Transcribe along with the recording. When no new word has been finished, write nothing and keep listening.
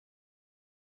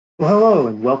Well, hello,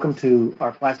 and welcome to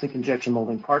our Plastic Injection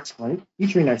Molding Parts Clinic,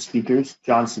 featuring our speakers,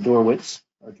 John Sidorowitz,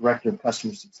 our Director of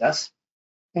Customer Success,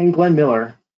 and Glenn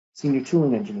Miller, Senior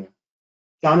Tooling Engineer.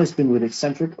 John has been with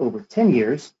Xcentric over 10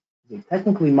 years, as a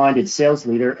technically minded sales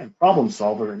leader and problem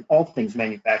solver in all things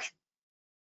manufacturing.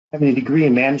 Having a degree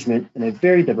in management and a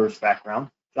very diverse background,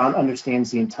 John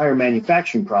understands the entire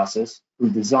manufacturing process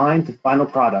from design to final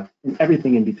product and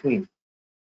everything in between.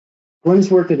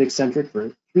 Glenn's worked at Xcentric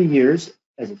for 3 years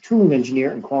as a tooling engineer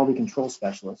and quality control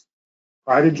specialist.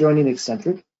 Prior to joining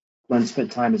Xcentric, Glenn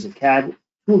spent time as a CAD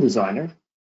tool designer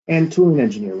and tooling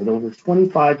engineer with over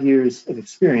 25 years of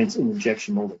experience in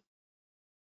injection molding.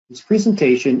 This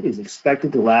presentation is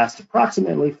expected to last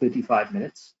approximately 55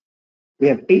 minutes. We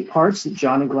have 8 parts that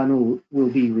John and Glenn will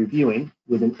be reviewing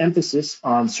with an emphasis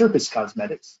on surface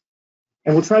cosmetics,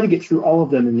 and we'll try to get through all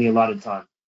of them in the allotted time.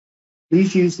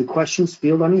 Please use the questions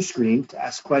field on your screen to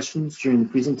ask questions during the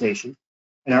presentation,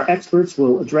 and our experts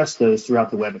will address those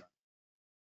throughout the webinar.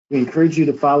 We encourage you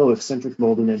to follow Xcentric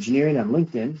Molding Engineering on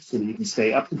LinkedIn so that you can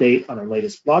stay up to date on our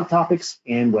latest blog topics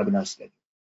and webinar schedule.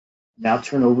 Now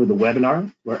turn over the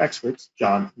webinar to our experts,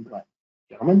 John and Glenn.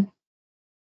 Gentlemen.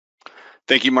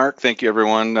 Thank you, Mark. Thank you,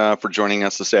 everyone, for joining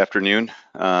us this afternoon.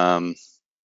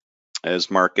 As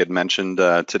Mark had mentioned,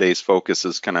 today's focus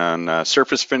is kind of on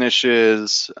surface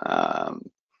finishes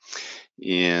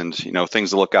and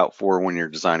things to look out for when you're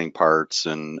designing parts,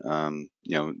 and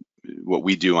what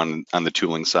we do on the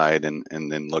tooling side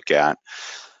and then look at.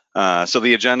 So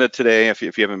the agenda today, if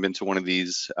you haven't been to one of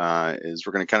these, is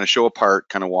we're going to kind of show a part,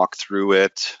 kind of walk through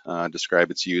it,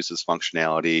 describe its use, its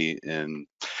functionality, and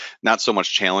not so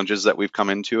much challenges that we've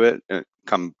come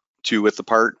to with the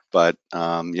part, but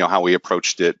how we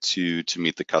approached it to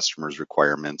meet the customer's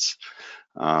requirements.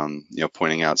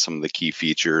 Pointing out some of the key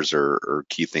features or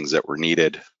key things that were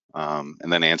needed,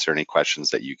 and then answer any questions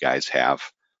that you guys have.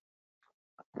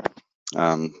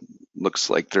 Looks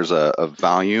like there's a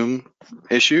volume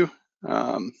issue.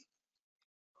 Can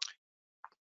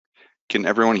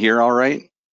everyone hear all right?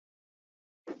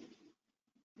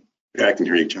 Yeah, I can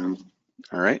hear you, John.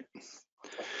 All right.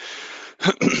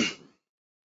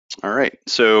 All right,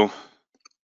 so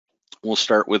we'll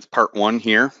start with part 1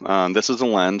 here. This is a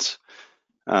lens.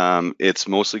 It's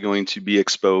mostly going to be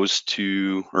exposed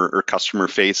to or customer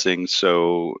facing.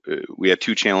 So we had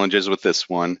 2 challenges with this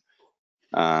one,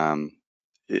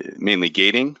 mainly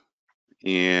gating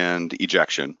and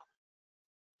ejection.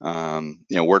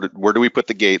 Where do we put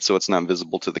the gate so it's not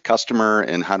visible to the customer,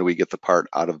 and how do we get the part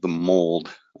out of the mold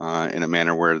in a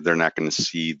manner where they're not going to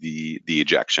see the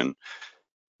ejection?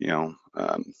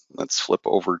 Let's flip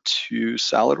over to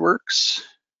SolidWorks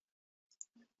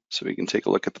so we can take a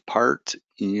look at the part,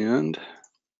 and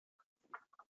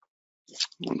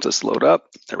let this load up.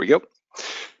 There we go.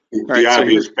 The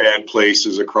obvious bad place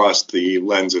is across the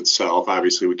lens itself.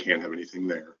 Obviously, we can't have anything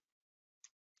there.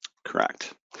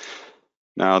 Correct.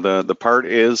 Now, the part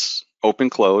is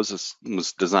open-close. It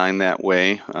was designed that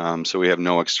way, so we have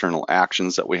no external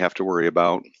actions that we have to worry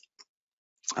about.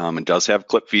 It does have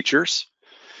clip features,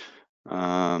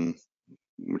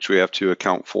 which we have to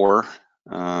account for.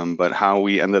 But how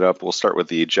we ended up, we'll start with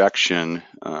the ejection.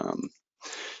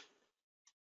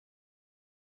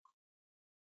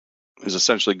 Is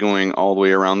essentially going all the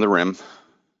way around the rim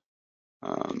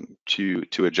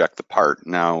to eject the part.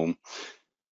 Now,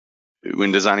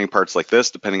 when designing parts like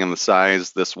this, depending on the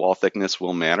size, this wall thickness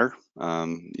will matter.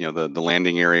 The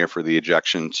landing area for the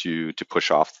ejection to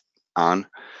push off on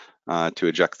to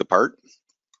eject the part.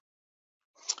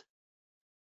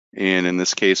 And in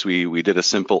this case, we did a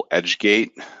simple edge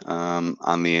gate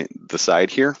on the side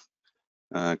here,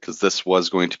 because this was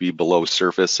going to be below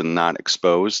surface and not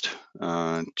exposed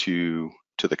to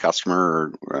the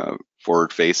customer or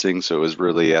forward facing. So it was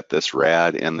really at this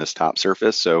rad and this top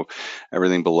surface. So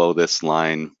everything below this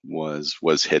line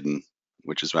was hidden,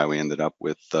 which is why we ended up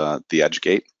with the edge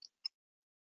gate.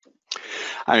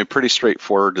 I mean, pretty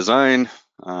straightforward design.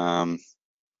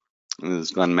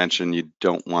 As Glenn mentioned, you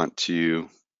don't want to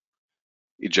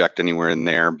eject anywhere in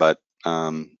there, but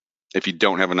if you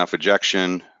don't have enough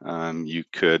ejection, you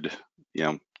could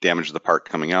damage the part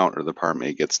coming out, or the part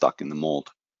may get stuck in the mold.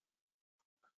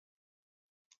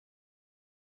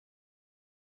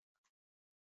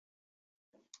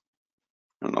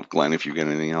 I don't know if Glenn, if you've got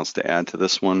anything else to add to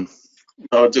this one.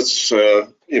 No, just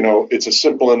it's a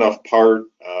simple enough part,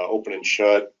 open and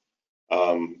shut.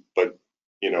 But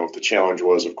the challenge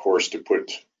was, of course, to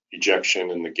put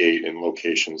ejection in the gate in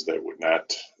locations that would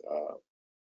not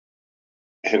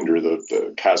hinder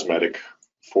the cosmetic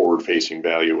forward-facing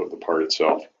value of the part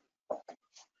itself.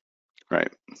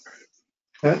 Right.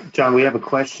 John, we have a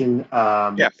question.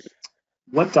 Yeah.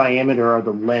 What diameter are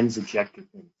the lens ejector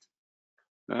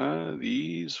pins?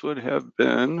 These would have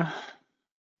been,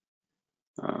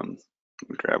 let me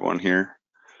grab one here.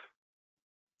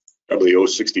 Probably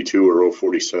 062 or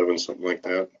 047, something like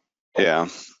that. Yeah.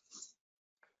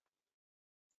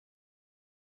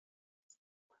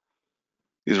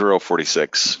 These are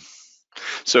 046.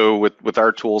 So with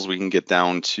our tools, we can get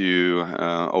down to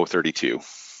 032.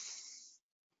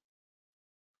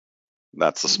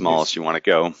 That's the smallest you want to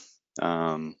go.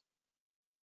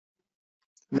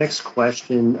 Next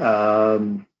question,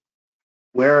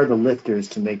 where are the lifters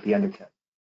to make the undercut?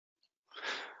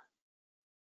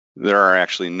 There are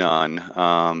actually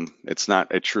none. It's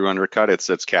not a true undercut.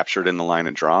 It's captured in the line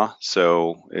of draw.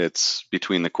 So it's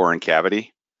between the core and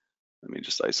cavity. Let me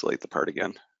just isolate the part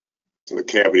again. So the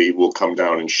cavity will come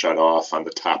down and shut off on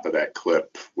the top of that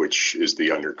clip, which is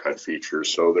the undercut feature.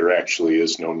 So there actually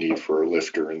is no need for a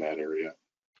lifter in that area.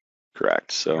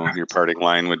 Correct. So your parting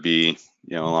line would be,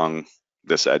 along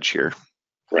this edge here.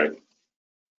 Right.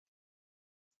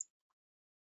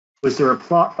 Was there a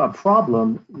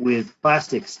problem with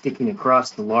plastic sticking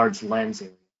across the large lens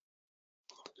area?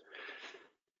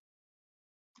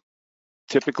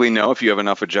 Typically, no, if you have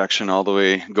enough ejection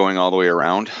going all the way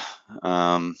around,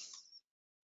 and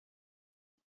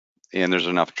there's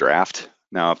enough draft.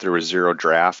 Now, if there was zero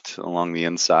draft along the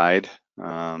inside,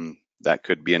 that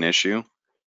could be an issue.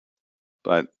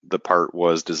 But the part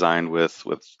was designed with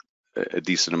a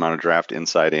decent amount of draft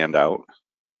inside and out.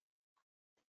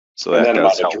 So that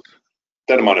does help.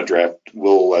 That amount of draft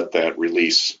will let that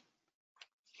release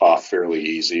off fairly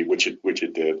easy, which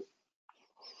it did.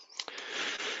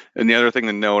 And the other thing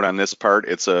to note on this part,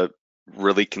 it's a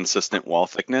really consistent wall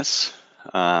thickness,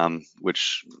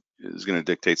 which is going to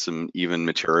dictate some even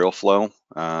material flow.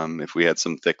 If we had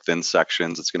some thick, thin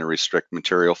sections, it's going to restrict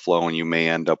material flow, and you may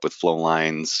end up with flow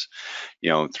lines,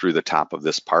 through the top of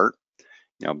this part.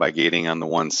 By gating on the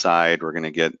one side, we're going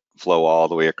to get flow all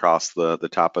the way across the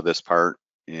top of this part,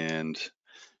 and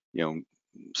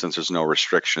since there's no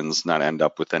restrictions, not end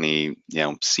up with any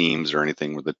seams or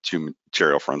anything where the two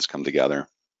material fronts come together.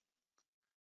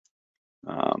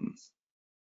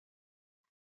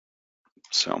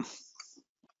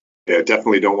 Yeah,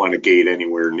 definitely don't want to gate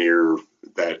anywhere near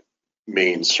that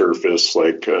main surface,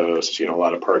 like a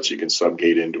lot of parts you can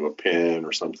subgate into a pin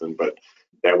or something, but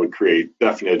that would create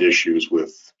definite issues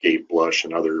with gate blush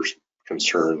and other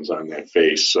concerns on that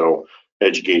face. So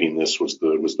edge gating this was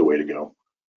the way to go.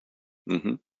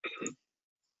 Mm-hmm.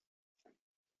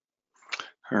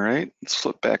 All right, let's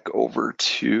flip back over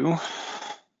to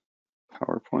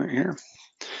PowerPoint here.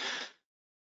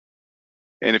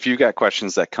 And if you've got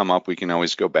questions that come up, we can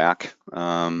always go back.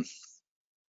 There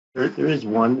is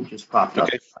one that just popped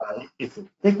okay. up. If the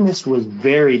thickness was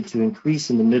varied to increase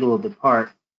in the middle of the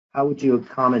part, how would you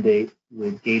accommodate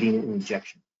with gating and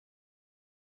injection?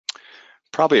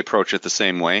 Probably approach it the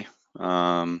same way.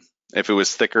 If it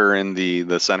was thicker in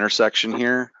the center section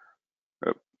here,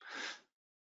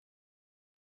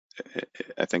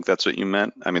 I think that's what you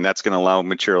meant. I mean, that's going to allow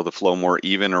material to flow more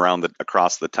even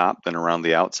across the top than around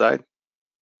the outside.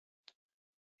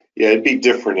 Yeah, it'd be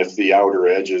different if the outer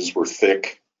edges were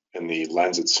thick and the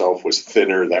lens itself was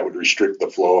thinner. That would restrict the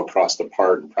flow across the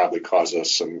part and probably cause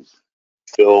us some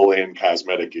fill and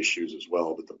cosmetic issues as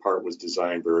well. But the part was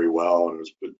designed very well, and it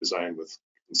was designed with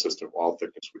consistent wall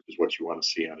thickness, which is what you want to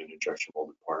see on an injection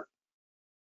molded part.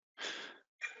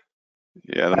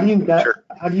 Yeah. I'm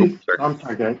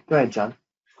sorry, go ahead, John.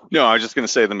 No, I was just going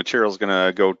to say the material is going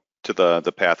to go to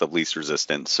the path of least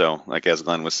resistance. So like as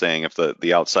Glenn was saying, if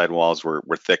the outside walls were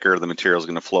thicker, the material is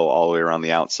going to flow all the way around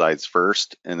the outsides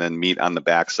first and then meet on the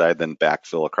backside, then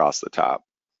backfill across the top.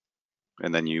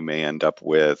 And then you may end up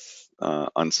with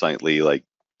unsightly, knit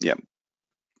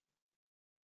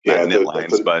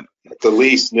lines, but the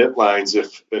least knit lines,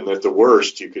 and at the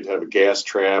worst, you could have a gas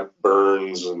trap,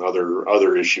 burns, and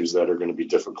other issues that are going to be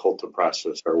difficult to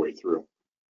process our way through.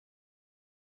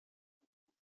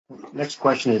 Next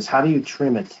question is, how do you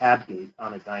trim a tab gate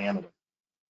on a diameter?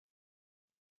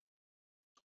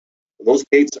 Those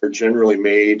gates are generally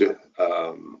made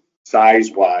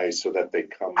size-wise so that they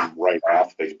come right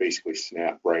off. They basically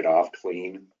snap right off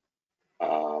clean.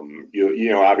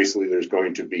 Obviously there's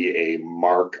going to be a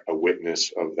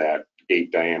witness of that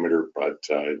gate diameter, but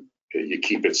you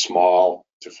keep it small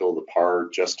to fill the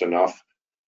part just enough,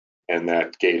 and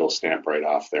that gate will snap right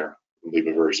off there and leave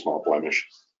a very small blemish.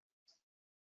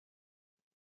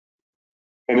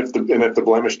 And if the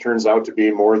blemish turns out to be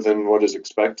more than what is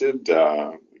expected,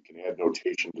 we can add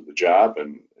notation to the job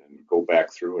and go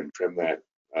back through and trim that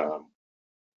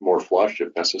more flush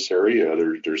if necessary.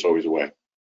 There's always a way.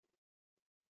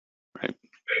 Right.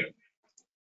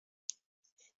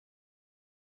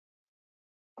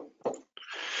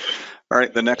 All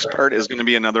right, the next part is going to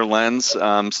be another lens.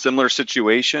 Similar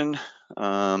situation.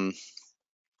 And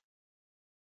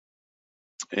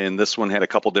this one had a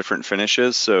couple different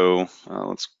finishes. So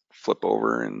let's flip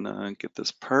over and get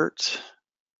this part.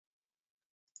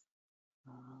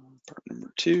 Part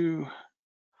number 2.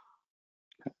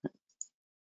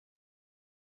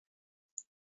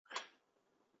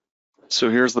 So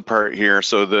here's the part here.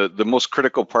 So the most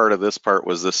critical part of this part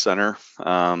was this center.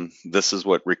 This is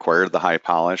what required the high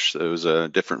polish. There was a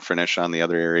different finish on the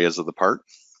other areas of the part.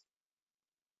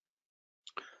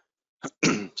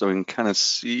 So we can kind of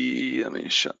see, let me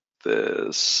shut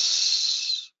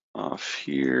this off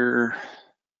here.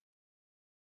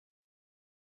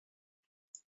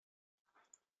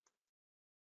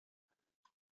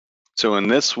 So in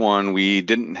this one, we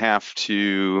didn't have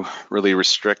to really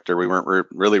restrict, or we weren't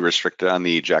really restricted on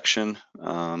the ejection.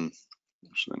 So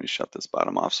let me shut this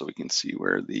bottom off so we can see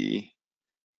where the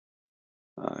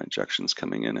ejection's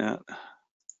coming in at.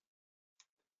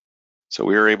 So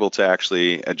we were able to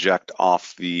actually eject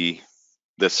off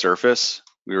this surface.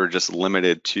 We were just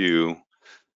limited to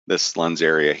this lens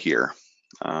area here.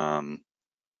 So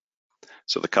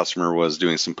the customer was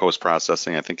doing some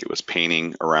post-processing. I think it was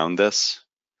painting around this.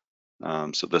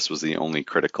 So this was the only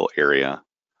critical area.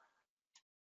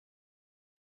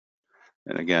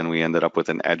 And again, we ended up with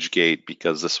an edge gate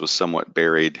because this was somewhat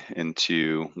buried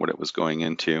into what it was going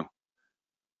into.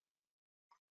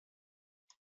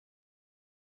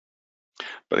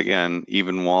 But again,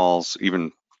 even walls,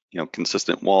 even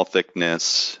consistent wall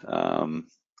thickness,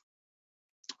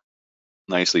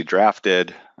 nicely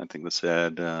drafted. I think this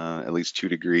had at least 2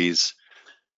 degrees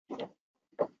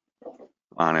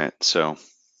on it. So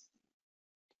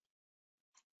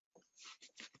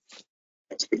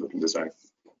That's a good looking design.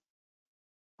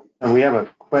 And we have a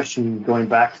question going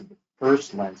back to the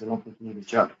first lens. I don't think you need to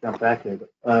jump back there.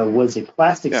 But, was a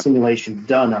plastic simulation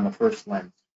done on the first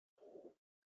lens?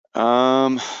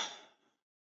 Well,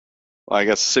 I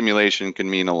guess simulation can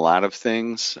mean a lot of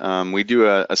things. We do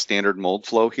a standard mold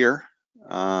flow here,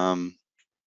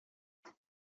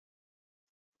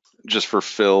 just for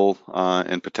fill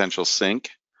and potential sink,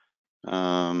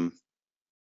 and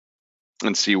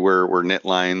see where knit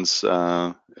lines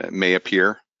may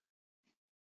appear.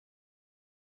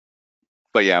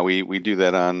 But yeah, we do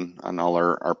that on all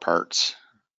our parts.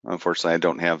 Unfortunately, I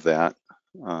don't have that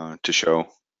to show.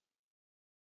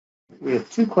 We have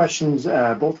 2 questions,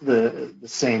 both of the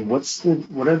same. What's the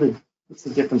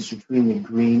difference between the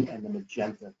green and the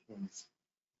magenta pins?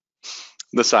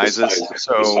 The sizes.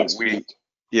 So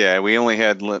we only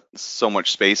had so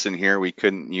much space in here. We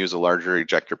couldn't use a larger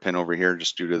ejector pin over here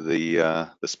just due to the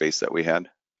space that we had.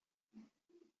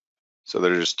 So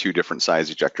they're just 2 different size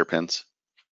ejector pins.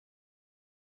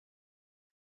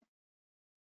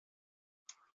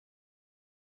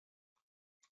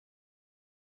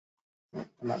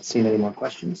 I'm not seeing any more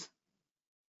questions.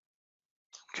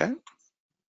 Okay.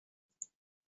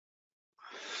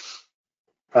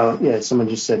 Oh, yeah, someone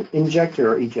just said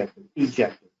injector or ejector?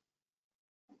 Ejector.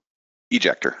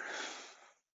 Ejector.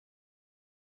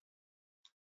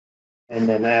 And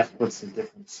then ask what's the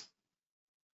difference?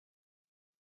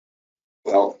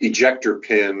 Well, ejector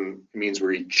pin means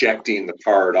we're ejecting the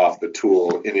part off the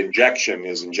tool. And injection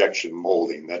is injection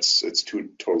molding. It's 2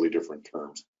 totally different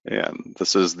terms. Yeah,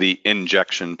 this is the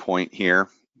injection point here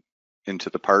into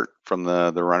the part from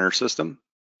the runner system.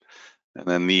 And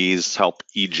then these help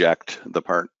eject the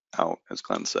part out, as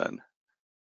Glenn said.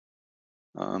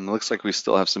 It looks like we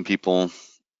still have some people.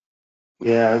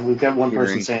 Yeah, we've got one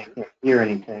person saying can't hear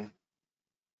anything.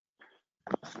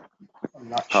 I'm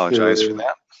not Apologize sure. for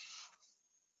that.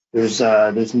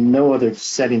 There's no other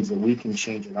settings that we can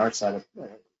change on our side.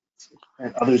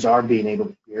 And others are being able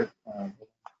to hear.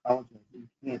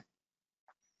 We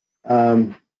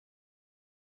can't.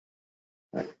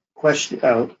 Question.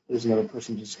 Oh, there's another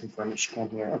person just confirming she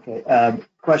can't hear. Okay.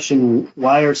 Question: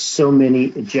 why are so many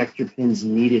ejector pins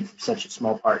needed for such a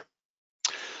small part?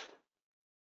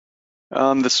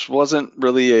 This wasn't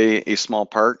really a small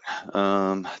part.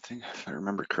 I think if I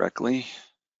remember correctly,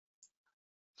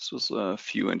 this was a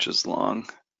few inches long.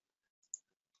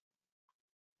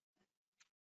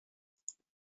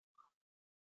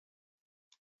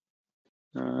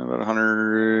 About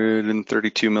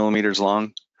 132 millimeters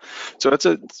long. So it's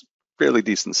a fairly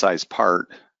decent sized part.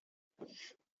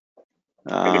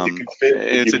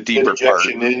 It's a deeper part.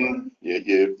 In,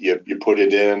 you put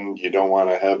it in. You don't want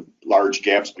to have large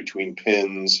gaps between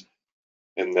pins,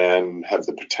 and then have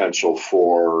the potential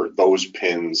for those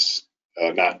pins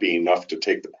not being enough to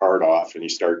take the part off, and you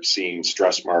start seeing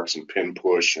stress marks and pin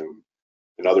push and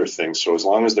other things. So as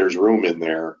long as there's room in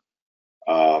there,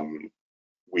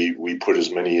 we put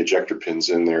as many ejector pins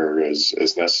in there as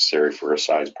necessary for a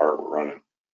size part we're running.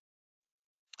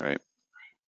 Right.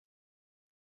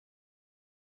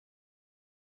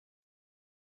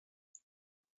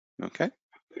 Okay.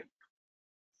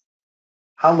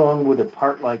 How long would a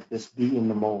part like this be in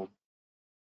the mold?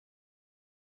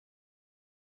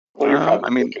 Well, you're probably I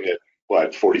mean, looking at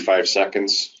what, 45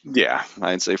 seconds? yeah,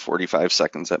 I'd say 45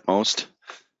 seconds at most.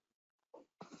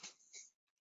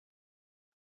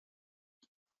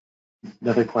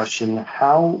 Another question,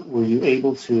 how were you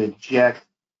able to eject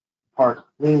part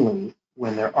cleanly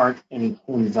when there aren't any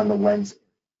pins on the lens?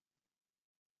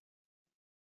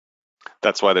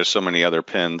 That's why there's so many other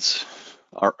pins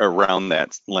around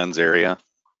that lens area.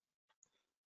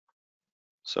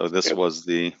 So this was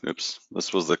the,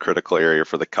 this was the critical area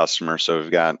for the customer. So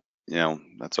we've got,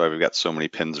 that's why we've got so many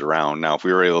pins around. Now, if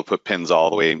we were able to put pins all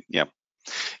the way,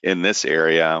 in this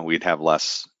area, we'd have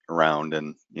less around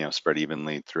and, spread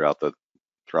evenly throughout the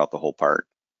whole part.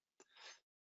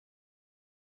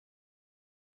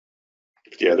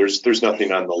 Yeah, there's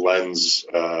nothing on the lens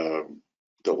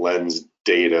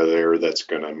data there that's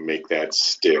going to make that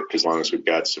stick as long as we've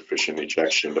got sufficient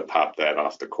ejection to pop that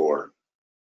off the core.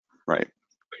 Right.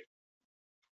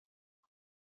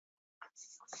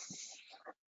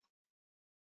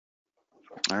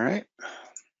 All right.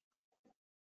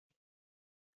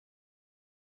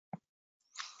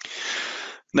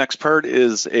 Next part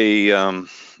is a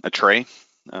tray.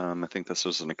 I think this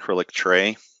was an acrylic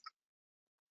tray.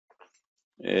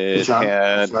 It John,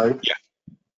 had, sorry. yeah.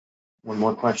 One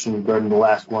more question regarding the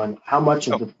last one. How much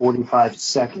of the 45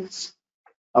 seconds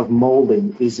of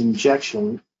molding is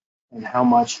injection and how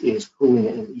much is cooling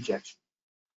and ejection?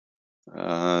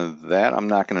 That I'm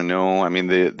not going to know. I mean,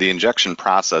 the injection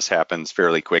process happens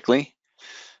fairly quickly.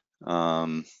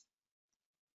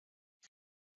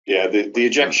 Yeah, the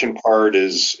ejection part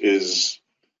is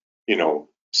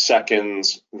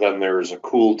seconds. Then there's a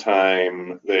cool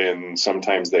time. Then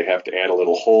sometimes they have to add a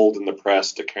little hold in the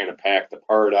press to kind of pack the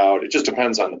part out. It just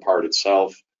depends on the part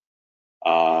itself.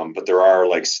 But there are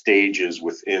like stages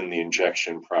within the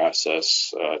injection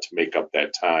process to make up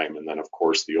that time, and then of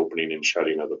course the opening and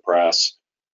shutting of the press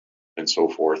and so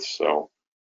forth. So,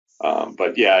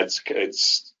 but yeah,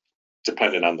 it's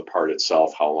dependent on the part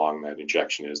itself, how long that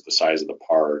injection is, the size of the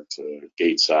part,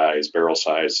 gate size, barrel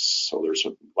size. So there's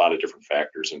a lot of different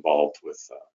factors involved with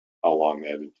how long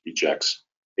that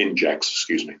injects.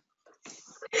 Excuse me.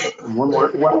 One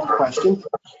more question.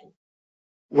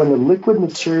 When the liquid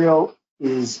material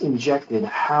is injected,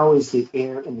 how is the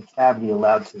air in the cavity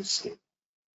allowed to escape?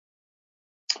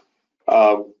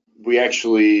 We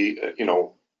actually,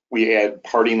 we add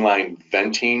parting line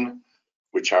venting,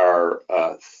 which are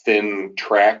thin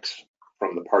tracks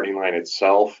from the parting line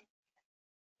itself.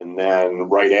 And then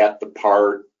right at the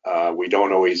part, we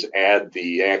don't always add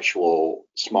the actual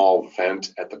small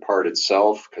vent at the part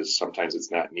itself because sometimes it's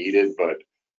not needed, but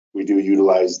we do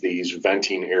utilize these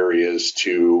venting areas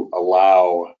to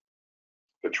allow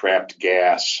the trapped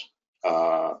gas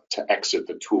to exit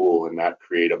the tool and not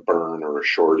create a burn or a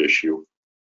short issue.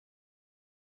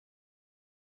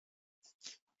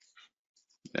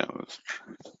 Yeah.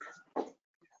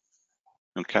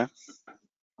 Okay.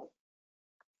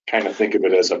 Kind of think of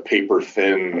it as a paper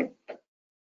thin,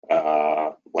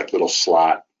 like little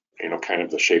slot, kind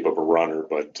of the shape of a runner,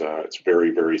 but it's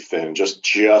very, very thin,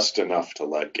 just enough to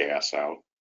let gas out.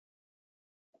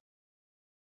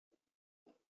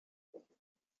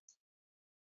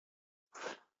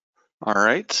 All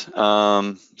right.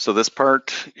 So this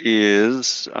part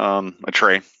is a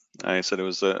tray. I said it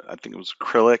was I think it was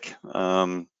acrylic.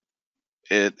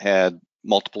 It had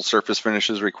multiple surface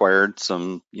finishes required,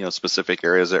 some specific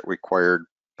areas that required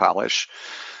polish.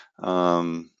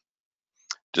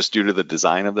 Just due to the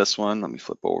design of this one, let me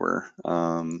flip over.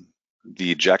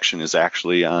 The ejection is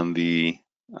actually on the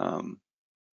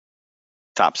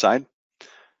top side.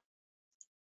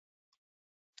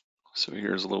 So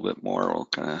here's a little bit more. We'll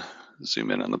kind of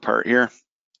zoom in on the part here.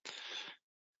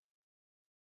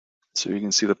 So you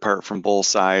can see the part from both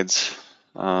sides.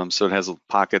 So it has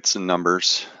pockets and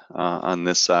numbers on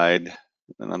this side,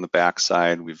 and on the back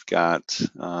side we've got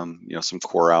some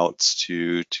core outs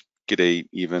to get a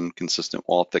even consistent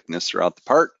wall thickness throughout the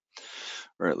part,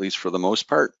 or at least for the most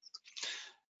part.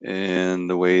 And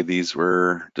the way these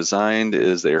were designed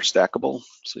is they are stackable.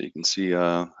 So you can see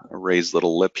a raised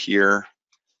little lip here.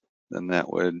 Then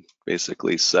that would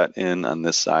basically set in on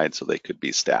this side so they could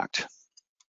be stacked.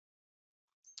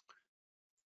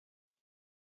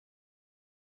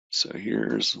 So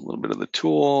here's a little bit of the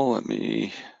tool.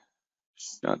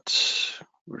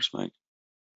 Where's my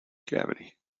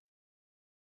cavity?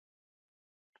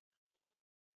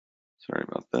 Sorry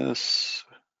about this.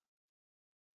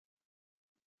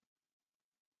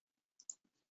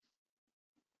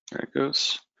 There it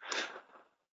goes.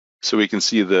 So we can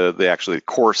see the actually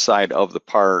core side of the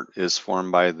part is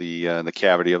formed by the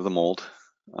cavity of the mold.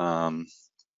 And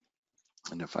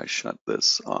if I shut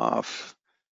this off,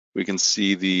 we can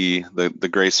see the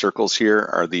gray circles here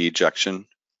are the ejection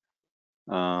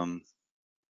on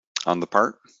the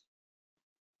part.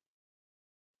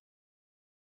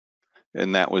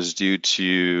 And that was due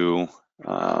to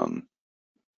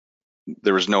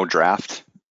there was no draft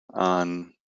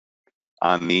on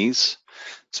these.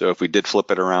 So if we did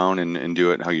flip it around and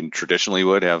do it how you traditionally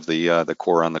would, have the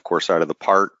core on the core side of the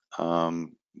part,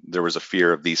 there was a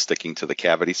fear of these sticking to the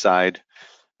cavity side,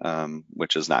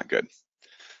 which is not good.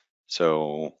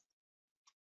 So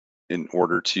in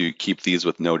order to keep these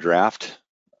with no draft,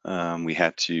 we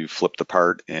had to flip the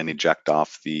part and eject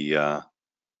off the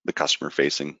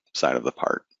customer-facing side of the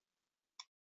part.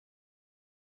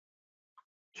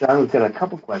 John, we've got a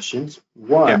couple questions.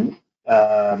 One,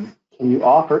 can you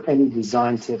offer any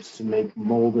design tips to make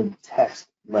molded text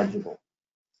legible?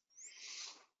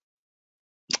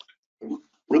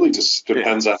 Really just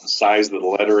depends on the size of the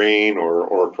lettering,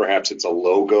 or perhaps it's a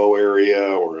logo area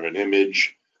or an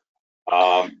image.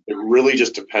 It really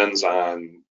just depends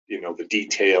on, the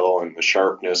detail and the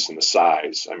sharpness and the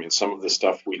size. I mean, some of the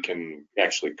stuff we can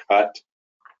actually cut.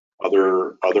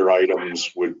 Other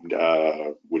items would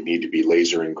need to be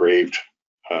laser engraved,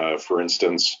 for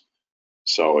instance.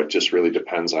 So it just really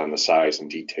depends on the size and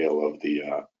detail of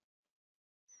the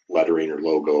lettering or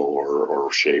logo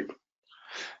or shape.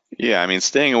 Yeah, I mean,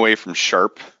 staying away from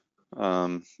sharp,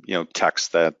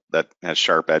 text that has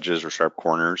sharp edges or sharp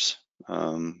corners.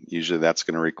 Usually that's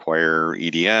going to require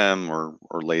EDM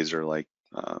or laser, like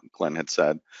Glenn had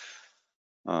said.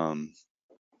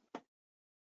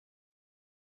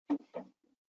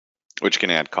 Which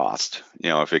can add cost.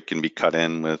 If it can be cut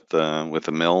in with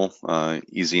a mill,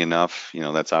 easy enough,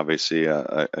 that's obviously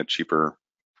a cheaper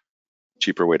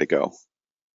way to go.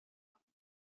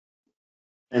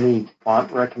 Any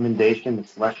font recommendation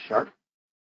that's less sharp?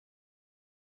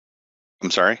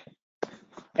 I'm sorry?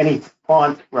 Any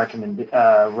font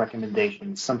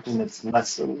recommendation, something that's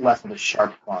less of a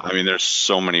sharp font? I mean, there's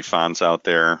so many fonts out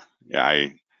there. Yeah,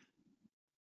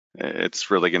 it's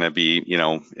really going to be,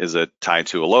 is it tied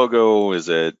to a logo? Is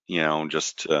it,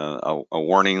 just a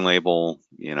warning label?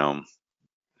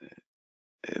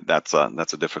 That's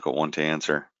a difficult one to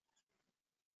answer.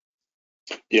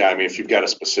 Yeah, I mean, if you've got a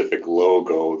specific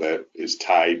logo that is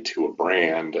tied to a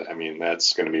brand, I mean,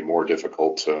 that's going to be more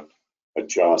difficult to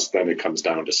adjust. Then it comes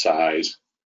down to size.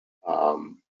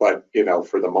 But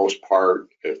for the most part,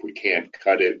 if we can't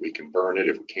cut it, we can burn it.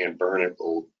 If we can't burn it,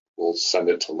 we'll send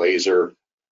it to laser.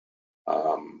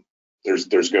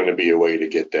 There's going to be a way to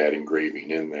get that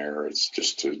engraving in there. It's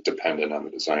just dependent on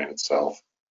the design itself.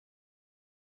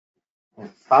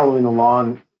 Following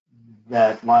along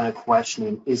that line of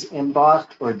questioning, is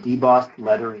embossed or debossed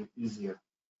lettering easier?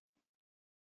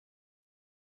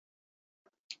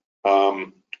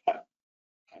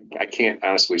 I can't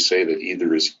honestly say that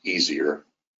either is easier.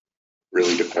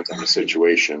 Really depends on the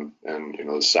situation and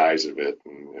the size of it,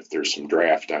 and if there's some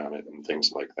draft on it and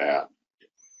things like that.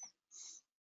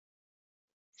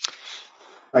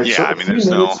 Right, yeah, so I mean, there's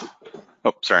no.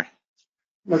 Oh, sorry.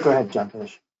 No, go ahead, John.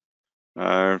 Finish.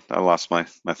 I lost my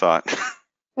thought.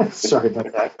 Sorry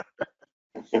about that.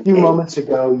 A few moments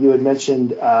ago, you had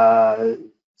mentioned, I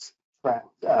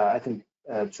think,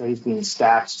 trays being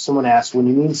stacked. Someone asked, when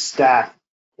you mean stacked,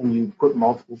 can you put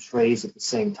multiple trays at the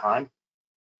same time?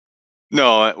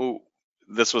 No,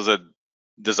 this was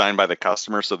designed by the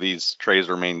customer, so these trays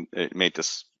were made to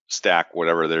stack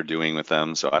whatever they're doing with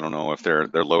them. So I don't know if they're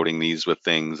loading these with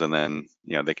things and then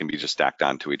they can be just stacked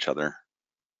onto each other.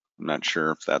 I'm not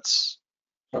sure if that's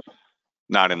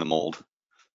not in the mold.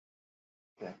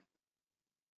 Okay.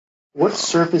 What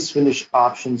surface finish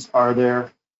options are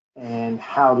there, and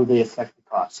how do they affect the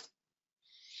cost?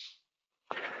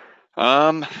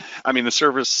 I mean, the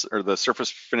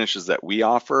surface finishes that we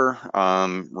offer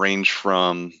range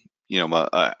from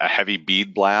a heavy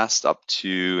bead blast up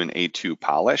to an A2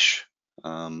 polish,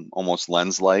 almost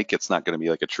lens-like. It's not going to be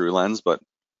like a true lens, but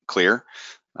clear,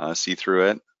 see through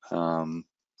it.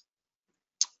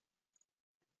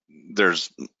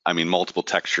 There's, multiple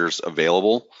textures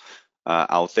available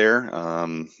out there.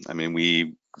 I mean,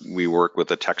 we work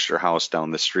with a texture house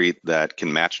down the street that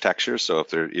can match textures. So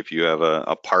if you have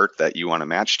a part that you want to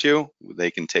match to,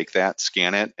 they can take that,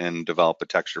 scan it, and develop a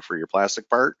texture for your plastic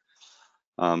part.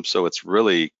 So it's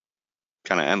really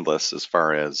kind of endless as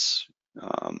far as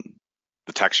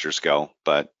the textures go.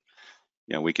 But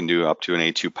you know, we can do up to an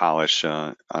A2 polish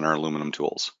on our aluminum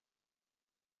tools.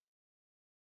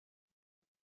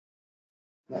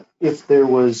 If there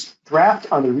was draft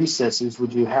on the recesses,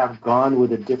 would you have gone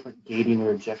with a different gating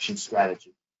or ejection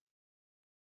strategy?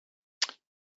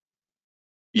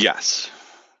 Yes,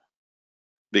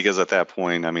 because at that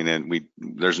point, I mean,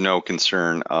 there's no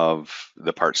concern of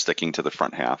the part sticking to the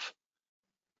front half.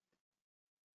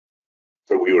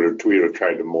 So we would have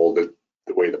tried to mold it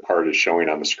the way the part is showing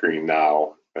on the screen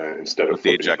now, instead of With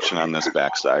the ejection on this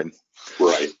backside.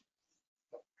 Right.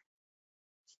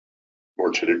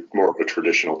 More of a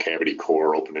traditional cavity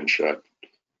core, open and shut.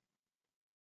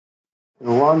 And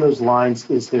along those lines,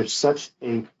 is there such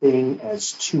a thing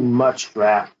as too much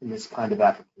draft in this kind of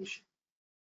application?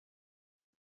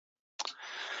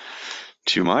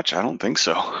 Too much? I don't think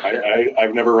so.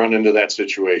 I've never run into that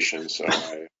situation, so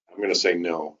I'm going to say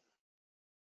no.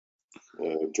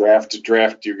 Draft,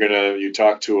 you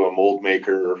talk to a mold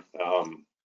maker,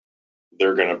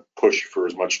 they're going to push for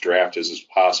as much draft as is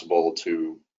possible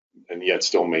and yet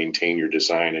still maintain your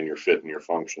design and your fit and your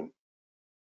function.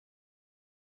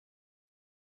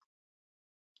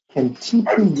 Can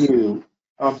TPU,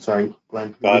 oh, I'm sorry,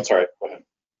 Glenn. No, that's all right. Go ahead.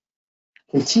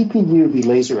 Can TPU be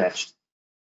laser etched?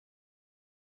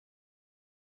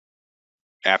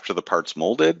 After the part's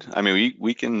molded, I mean,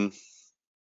 we can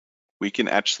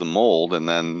etch the mold, and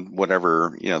then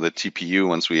whatever, you know, the TPU,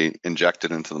 once we inject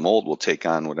it into the mold, will take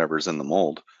on whatever's in the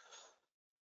mold.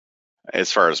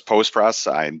 As far as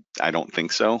post-process, I don't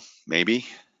think so. Maybe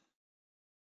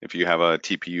if you have a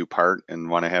TPU part and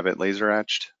want to have it laser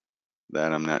etched,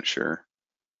 then I'm not sure.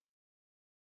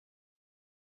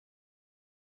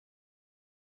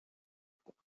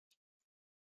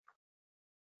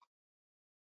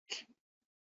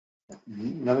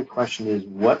 Another question is,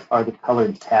 what are the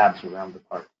colored tabs around the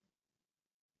part?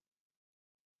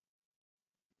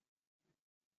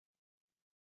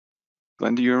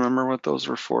 Glenn, do you remember what those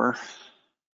were for?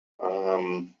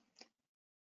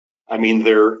 I mean,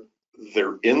 they're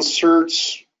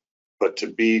inserts, but to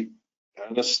be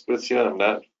honest with you, I'm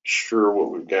not sure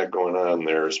what we've got going on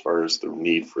there as far as the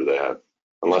need for that.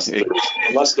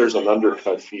 Unless there's an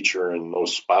undercut feature in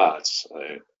those spots,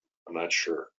 I'm not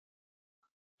sure.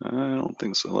 I don't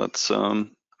think so. Let's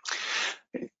and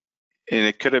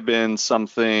it could have been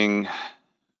something.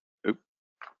 Oop,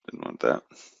 didn't want that.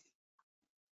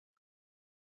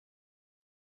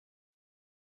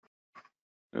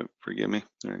 Oh, forgive me.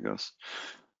 There it goes.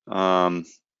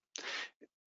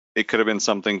 It could have been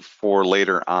something for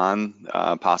later on,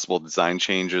 possible design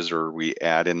changes, or we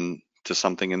add in to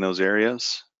something in those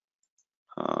areas.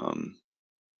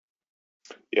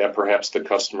 Yeah, perhaps the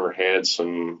customer had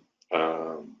some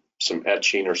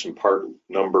etching or some part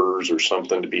numbers or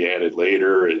something to be added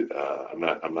later.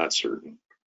 I'm not certain.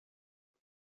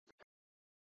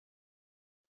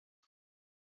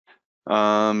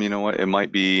 You know what? It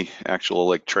might be actual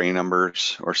like tray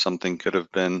numbers or something could have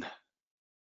been.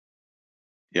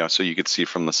 Yeah, so you could see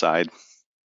from the side.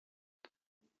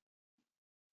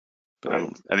 But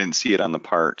Right. I didn't see it on the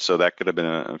part, so that could have been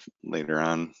a later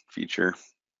on feature.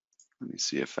 Let me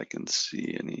see if I can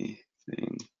see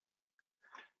anything.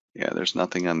 Yeah, there's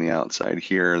nothing on the outside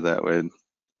here that would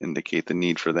indicate the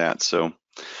need for that, so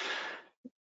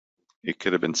it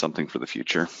could have been something for the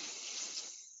future.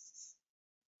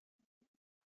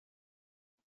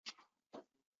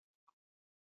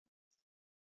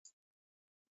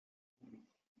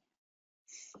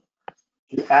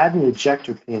 You add an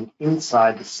ejector pin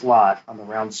inside the slot on the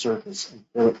round surface and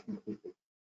fill it completely.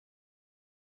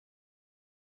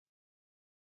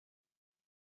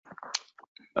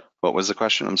 What was the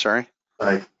question? I'm sorry.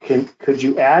 Right. Could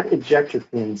you add ejector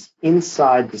pins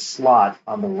inside the slot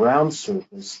on the round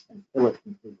surface and fill it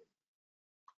completely?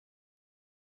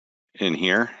 In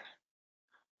here,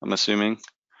 I'm assuming.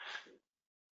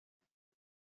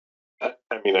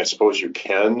 I mean, I suppose you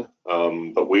can,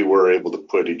 but we were able to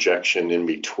put ejection in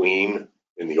between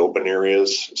in the open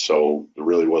areas, so there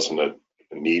really wasn't a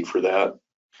need for that.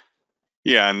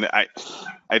 Yeah, and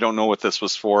I don't know what this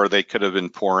was for. They could have been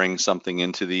pouring something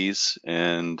into these,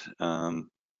 and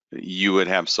you would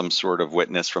have some sort of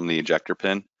witness from the ejector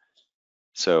pin.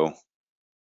 So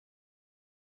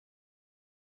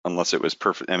unless it was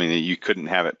perfect, I mean, you couldn't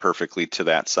have it perfectly to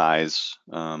that size.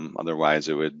 Otherwise,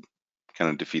 it would kind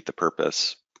of defeat the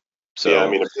purpose. So yeah, I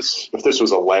mean, if this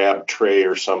was a lab tray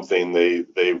or something,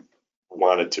 they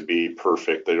want it to be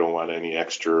perfect. They don't want any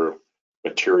extra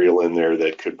material in there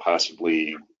that could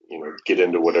possibly, get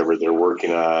into whatever they're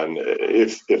working on.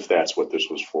 If that's what this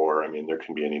was for, I mean, there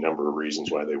can be any number of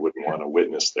reasons why they wouldn't want a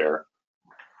witness there.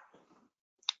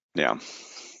 Yeah.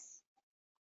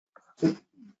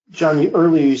 John,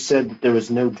 earlier you said that there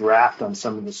was no draft on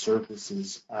some of the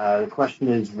surfaces. The question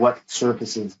is, what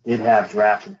surfaces did have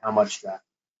draft and how much draft?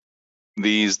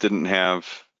 These didn't have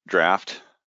draft.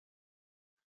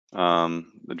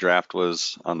 The draft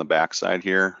was on the back side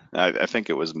here. I think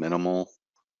it was minimal.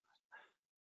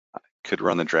 I could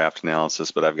run the draft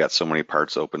analysis, but I've got so many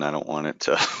parts open, I don't want it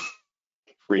to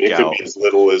freak It out. could be as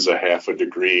little as a half a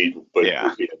degree, but Yeah. it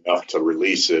would be enough to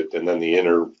release it. And then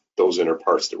those inner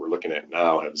parts that we're looking at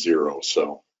now have 0.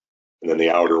 So, and then the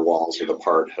outer walls of the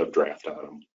part have draft on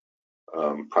them.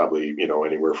 Probably,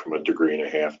 anywhere from 1.5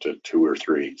 degrees to 2 or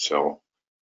 3. So.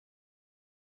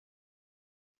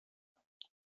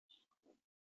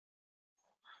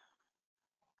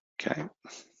 Okay.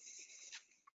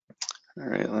 All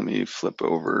right, let me flip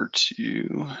over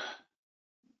to.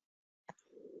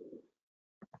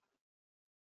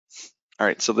 All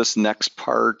right, so this next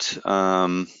part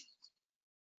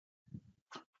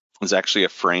is actually a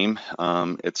frame.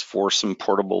 It's for some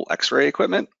portable X-ray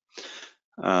equipment.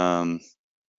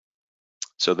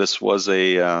 So this was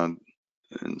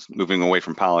moving away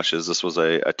from polishes, this was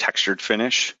a textured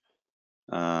finish.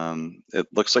 It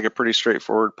looks like a pretty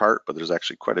straightforward part, but there's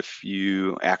actually quite a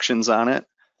few actions on it.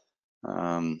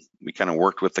 We kind of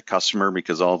worked with the customer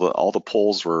because all the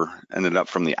pulls ended up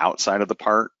from the outside of the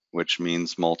part, which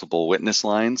means multiple witness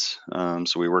lines.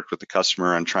 So we worked with the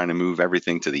customer on trying to move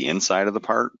everything to the inside of the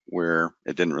part where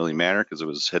it didn't really matter because it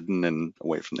was hidden and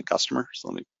away from the customer. So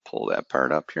let me pull that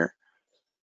part up here.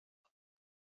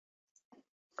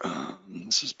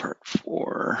 This is part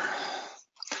 4.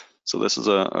 So this is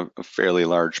a fairly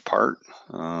large part.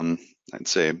 I'd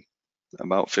say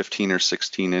about 15 or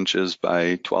 16 inches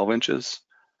by 12 inches.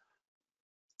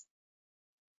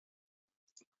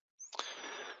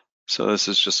 So this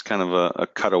is just kind of a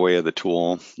cutaway of the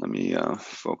tool. Let me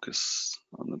focus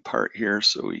on the part here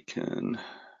so we can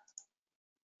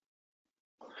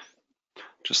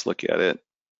just look at it.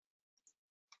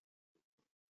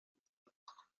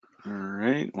 All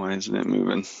right, why isn't it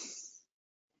moving?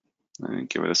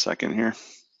 Give it a second here.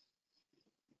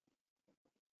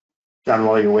 John,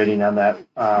 while you're waiting on that,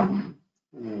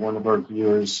 one of our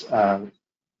viewers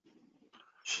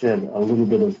shed a little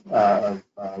bit of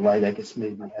light. I guess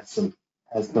maybe has some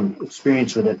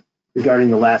experience with it regarding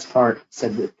the last part.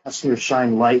 Said that customers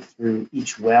shine light through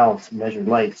each well to measure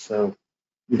light, so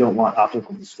you don't want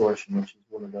optical distortion, which is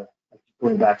one of the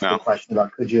going back to the question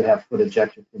about could you have put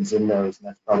ejector pins in those, and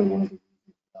that's probably one of the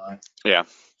reasons why. Yeah,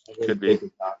 could be.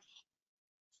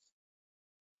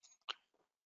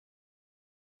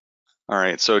 All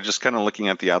right, so just kind of looking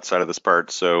at the outside of this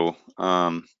part. So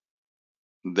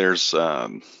there's, I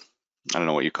don't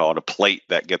know what you call it, a plate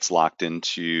that gets locked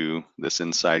into this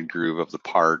inside groove of the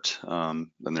part. Then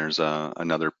there's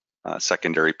another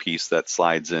secondary piece that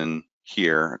slides in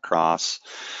here across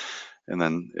and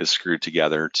then is screwed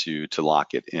together to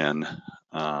lock it in.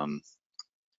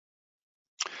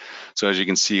 So as you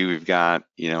can see, we've got,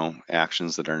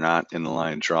 actions that are not in the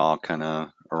line of draw kind of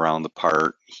around the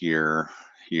part here,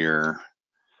 and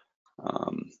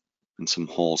some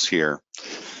holes here.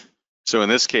 So in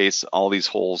this case, all these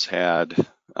holes had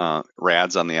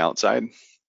rads on the outside,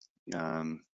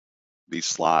 these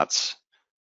slots,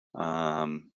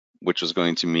 which was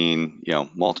going to mean,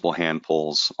 multiple hand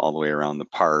pulls all the way around the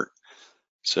part.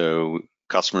 So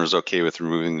customers okay with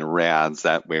removing the rads.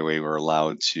 That way we were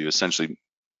allowed to essentially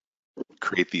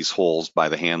create these holes by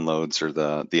the hand loads or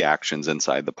the actions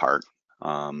inside the part.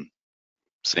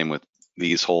 Same with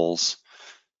these holes.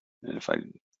 And if I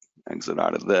exit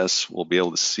out of this, we'll be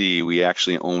able to see we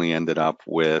actually only ended up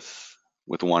with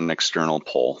one external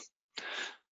pull.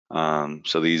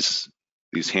 So these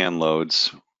hand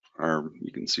loads are,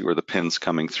 you can see where the pin's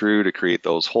coming through to create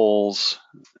those holes.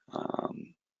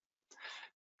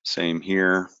 Same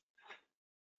here.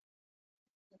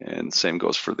 And same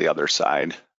goes for the other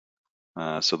side.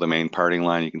 So the main parting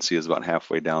line you can see is about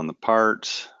halfway down the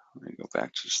part. Let me go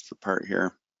back to just the part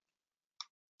here.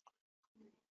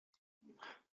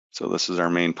 So this is our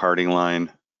main parting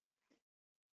line.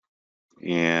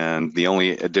 And the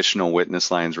only additional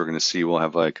witness lines we're going to see, we'll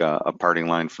have like a parting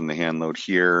line from the hand load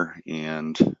here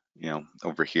and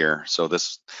over here. So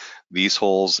these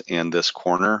holes and this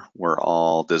corner were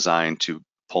all designed to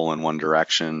pull in one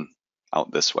direction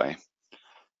out this way,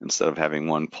 instead of having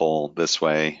one pull this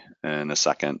way and a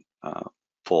second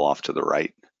pull off to the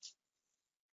right.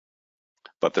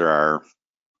 But there are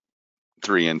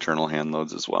 3 internal hand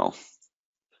loads as well.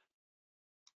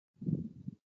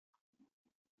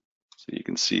 So you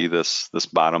can see this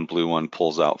bottom blue one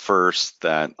pulls out first.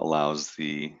 That allows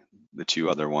the 2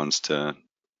 other ones to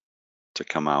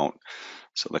come out.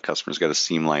 So the customer's got a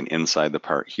seam line inside the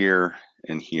part here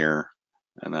in here,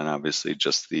 and then obviously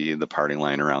just the parting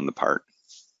line around the part.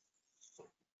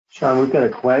 Sean, we've got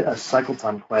a cycle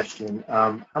time question.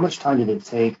 How much time did it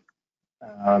take?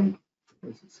 How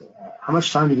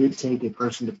much time did it take a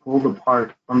person to pull the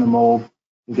part from the mold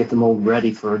and get the mold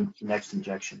ready for the next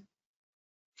injection?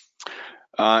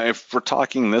 If we're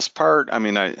talking this part, I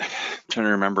mean, I'm trying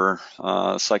to remember,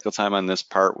 cycle time on this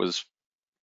part was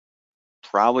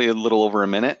probably a little over a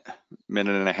minute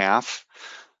and a half.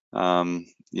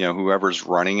 You know, whoever's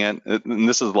running it, and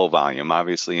this is low volume,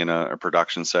 obviously in a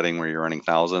production setting where you're running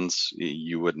thousands,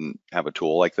 you wouldn't have a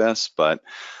tool like this, but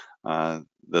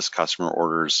this customer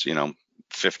orders, you know,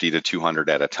 50 to 200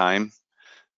 at a time.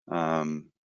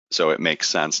 So it makes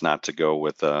sense not to go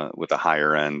with a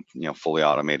higher end, you know, fully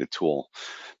automated tool.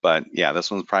 But yeah,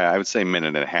 this one's probably, I would say,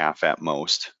 minute and a half at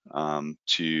most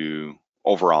to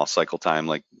overall cycle time,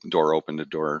 like door open to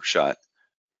door shut.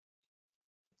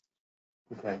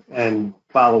 Okay, and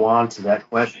follow on to that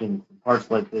question, parts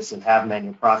like this that have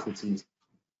manual processes,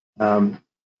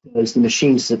 does the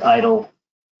machine sit idle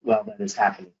while that is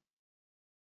happening?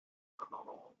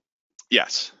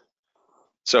 Yes.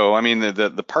 So, I mean,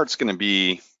 the part's going to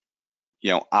be,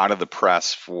 you know, out of the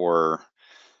press for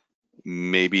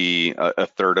maybe a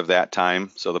third of that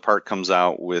time. So the part comes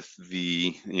out with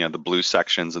the, you know, the blue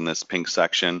sections and this pink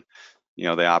section. You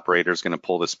know, the operator is going to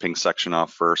pull this pink section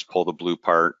off first, pull the blue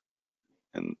part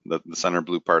and the center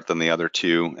blue part, then the other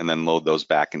two, and then load those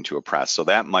back into a press. So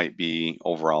that might be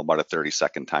overall about a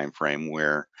 30-second time frame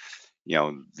where, you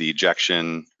know, the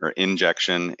ejection or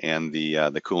injection and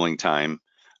the cooling time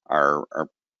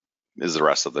is the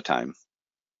rest of the time.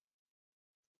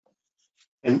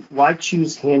 And why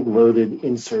choose hand-loaded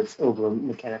inserts over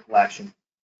mechanical action?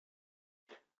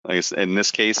 Like I said, in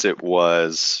this case, it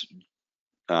was,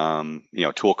 you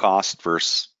know, tool cost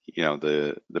versus, you know,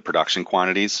 the production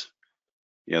quantities.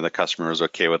 You know, the customer was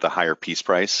okay with a higher piece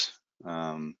price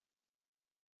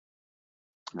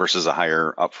versus a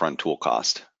higher upfront tool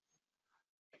cost.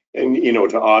 And, you know,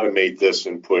 to automate this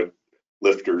and put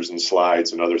lifters and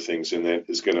slides and other things in it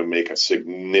is going to make a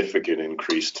significant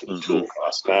increase to the tool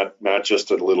cost, not just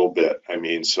a little bit. I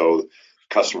mean, so the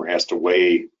customer has to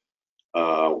weigh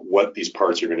what these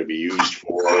parts are going to be used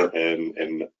for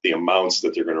and the amounts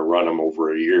that they're going to run them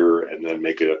over a year, and then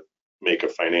make a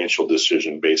financial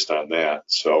decision based on that.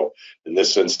 So in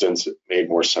this instance, it made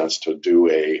more sense to do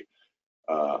a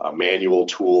manual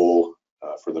tool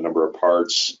for the number of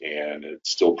parts, and it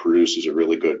still produces a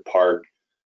really good part.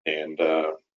 And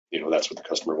you know, that's what the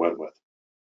customer went with.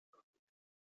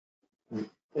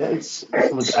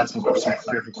 Someone's asking for some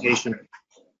clarification.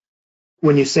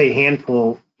 When you say hand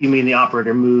pull, you mean the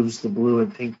operator moves the blue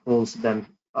and pink pulls them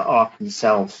off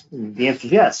themselves? And the answer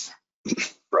is yes.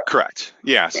 Correct.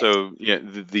 Yeah. So yeah,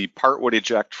 the part would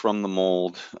eject from the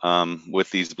mold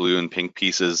with these blue and pink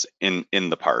pieces in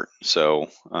the part. So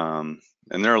and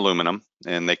they're aluminum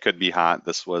and they could be hot.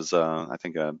 This was I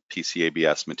think a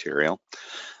PCABS material.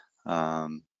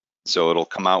 So it'll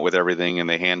come out with everything, and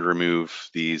they hand remove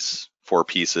these 4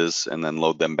 pieces and then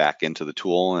load them back into the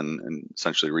tool and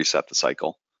essentially reset the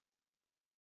cycle.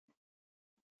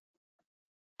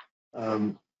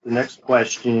 The next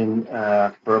question,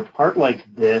 for a part like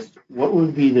this, what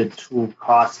would be the tool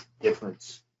cost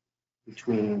difference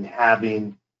between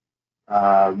having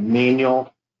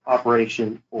manual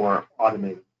operation or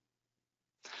automated?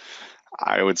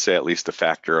 I would say at least a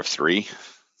factor of 3.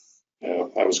 Yeah,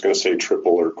 I was going to say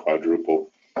triple or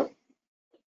quadruple.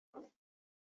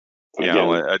 You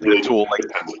know, a tool like,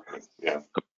 yeah, I'm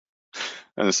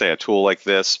going to say a tool like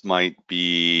this might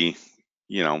be,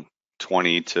 you know,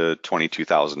 $20,000 to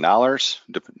 $22,000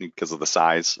 because of the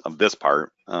size of this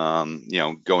part. You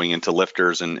know, going into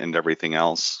lifters and everything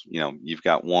else, you know, you've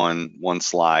got one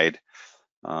slide,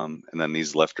 and then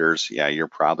these lifters. Yeah, you're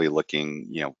probably looking,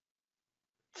 you know,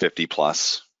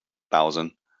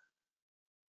 50,000+.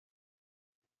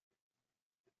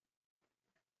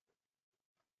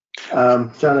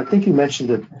 John, I think you mentioned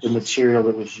the material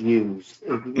that was used.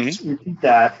 Repeat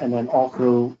that, and then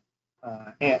also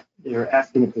they're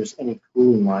asking if there's any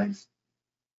cooling lines.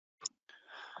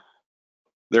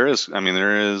 There is. I mean,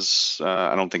 there is.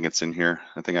 I don't think it's in here.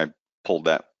 I think I pulled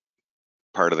that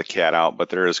part of the CAD out, but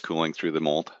there is cooling through the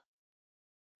mold.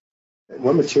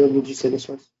 What material did you say this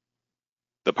was?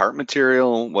 The part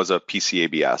material was a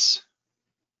PCABS.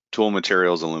 Tool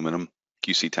material is aluminum,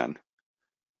 QC10.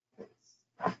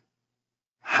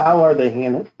 How are the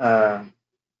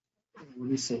what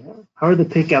do you say? How are the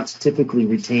pickouts typically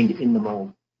retained in the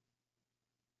mold?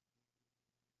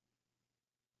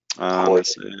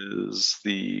 This is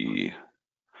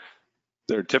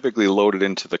they're typically loaded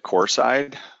into the core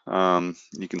side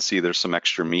You can see there's some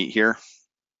extra meat here,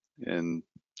 and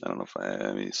I don't know if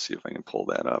let me see if I can pull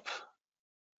that up.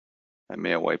 I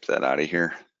may have wiped that out of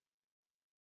here.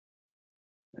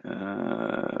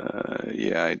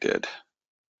 Yeah, I did.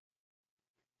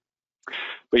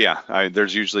 But yeah,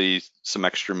 there's usually some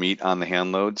extra meat on the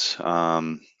hand loads.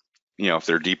 If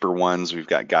they're deeper ones, we've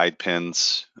got guide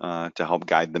pins to help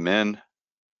guide them in.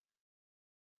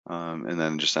 And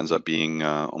then it just ends up being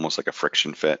almost like a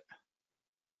friction fit.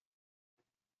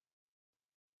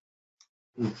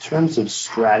 In terms of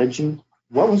strategy,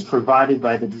 what was provided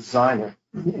by the designer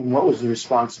and what was the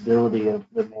responsibility of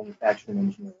the manufacturing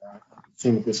engineer? I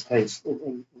assume at this case,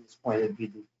 in this point, it'd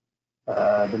be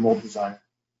the mold designer.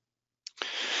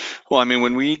 Well, I mean,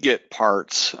 when we get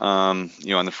parts, on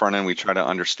the front end, we try to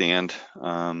understand,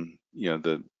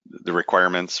 the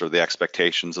requirements or the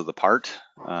expectations of the part.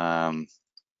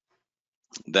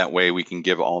 That way we can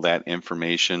give all that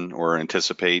information or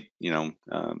anticipate,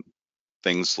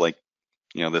 things like,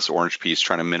 this orange piece,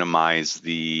 trying to minimize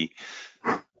the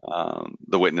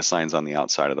witness lines on the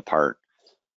outside of the part.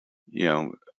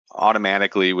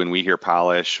 Automatically when we hear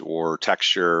polish or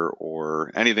texture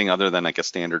or anything other than like a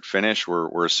standard finish,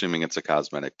 we're assuming it's a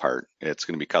cosmetic part. It's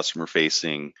going to be customer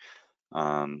facing.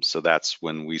 So that's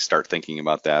when we start thinking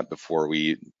about that before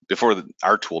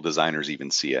our tool designers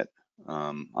even see it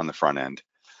on the front end.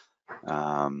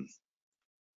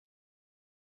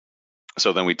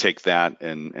 So then we take that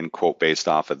and quote based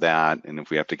off of that. And if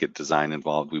we have to get design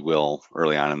involved, we will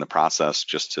early on in the process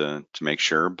just to make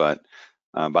sure. But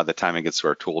by the time it gets to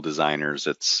our tool designers,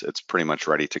 it's pretty much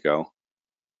ready to go.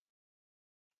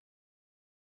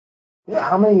 Yeah,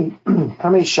 how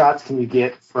many shots can you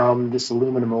get from this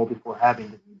aluminum mold before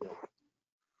having to rebuild?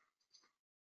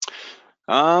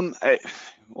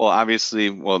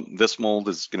 This mold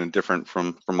is going to different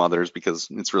from others because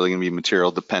it's really going to be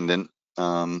material dependent.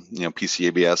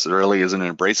 PCABS really isn't an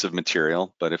abrasive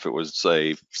material, but if it was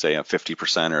say a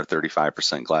 50% or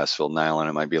 35% glass filled nylon,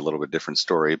 it might be a little bit different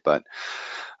story. But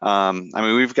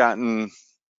we've gotten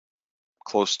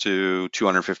close to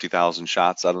 250,000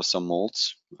 shots out of some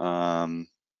molds, and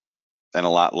a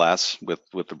lot less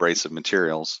with abrasive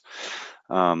materials.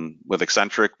 With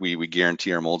Xcentric, we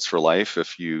guarantee our molds for life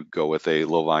if you go with a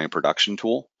low volume production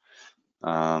tool.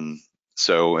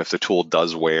 So if the tool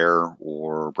does wear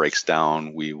or breaks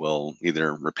down, we will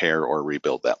either repair or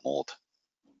rebuild that mold.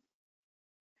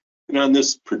 And on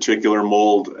this particular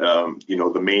mold,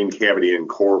 the main cavity and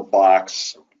core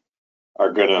blocks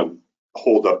are going to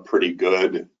hold up pretty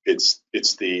good. It's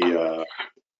the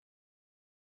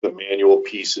manual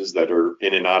pieces that are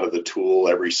in and out of the tool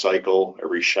every cycle,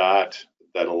 every shot,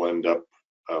 that'll end up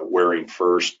wearing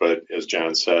first. But as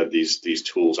John said, these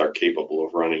tools are capable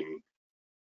of running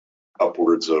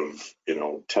upwards of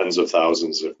tens of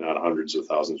thousands, if not hundreds of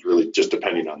thousands, really just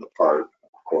depending on the part,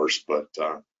 of course. But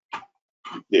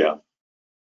yeah.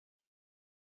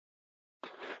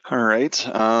 All right.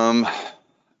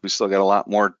 We still got a lot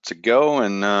more to go,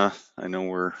 and I know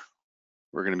we're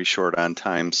going to be short on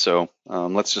time. So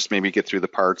let's just maybe get through the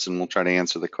parts, and we'll try to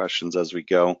answer the questions as we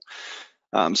go.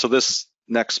 So this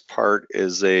next part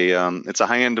is it's a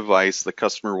high-end device. The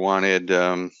customer wanted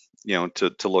to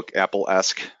look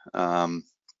Apple-esque.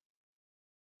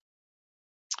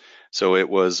 So it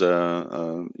was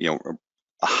a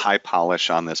high polish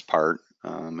on this part.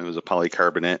 It was a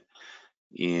polycarbonate,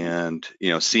 and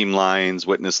seam lines,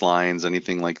 witness lines,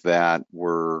 anything like that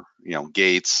were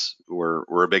gates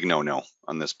were a big no-no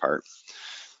on this part.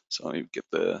 So let me get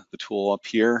the tool up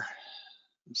here.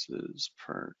 This is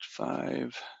part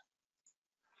 5.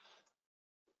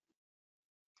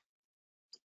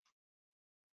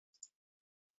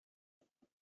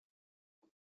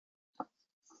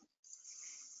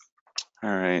 All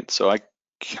right, so I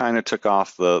kind of took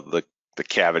off the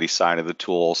cavity side of the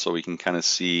tool so we can kind of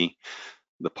see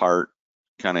the part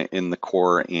kind of in the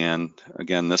core. And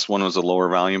again, this one was a lower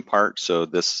volume part, so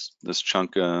this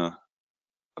chunk of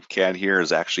CAD here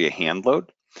is actually a hand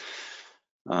load.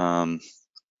 But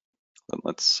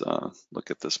let's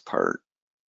look at this part.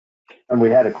 And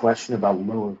we had a question about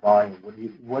lower volume.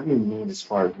 What do you mean as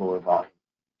far as lower volume?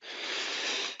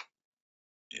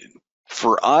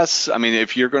 For us, I mean,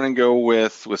 if you're going to go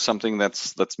with something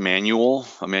that's manual,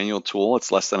 a manual tool,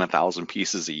 it's less than 1,000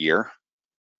 pieces a year.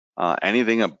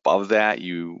 Anything above that,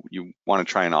 you want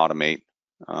to try and automate.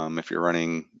 If you're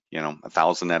running,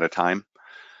 1,000 at a time.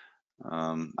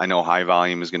 I know high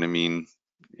volume is going to mean,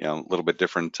 a little bit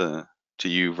different to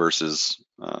you versus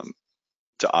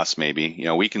to us maybe.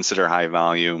 We consider high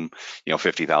volume,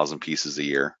 50,000 pieces a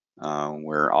year.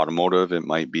 Where automotive, it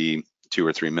might be 2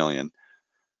 or 3 million.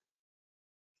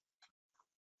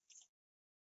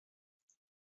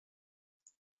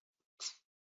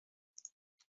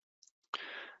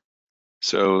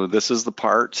 So this is the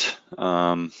part.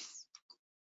 So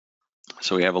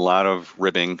we have a lot of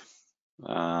ribbing,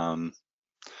 a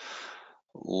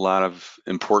lot of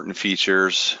important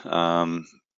features. The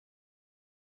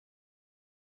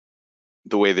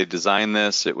way they designed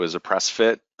this, it was a press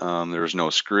fit. There was no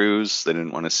screws. They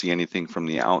didn't want to see anything from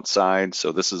the outside.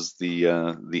 So this is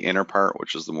the inner part,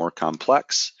 which is the more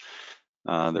complex.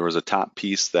 There was a top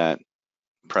piece that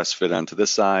press fit onto this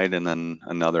side, and then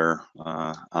another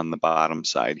on the bottom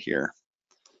side here.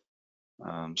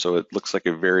 So it looks like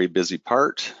a very busy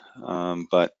part,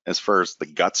 but as far as the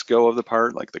guts go of the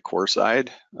part, like the core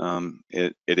side,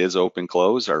 it is open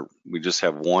close. We just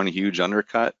have one huge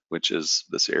undercut, which is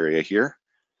this area here.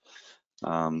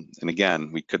 And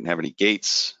again, we couldn't have any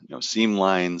gates, no seam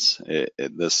lines.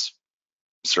 This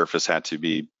surface had to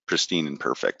be pristine and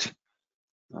perfect.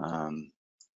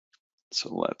 So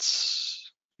let's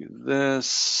do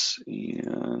this,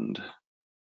 and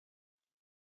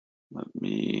let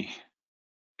me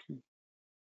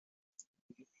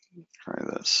try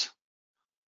this.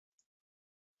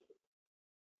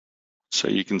 So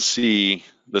you can see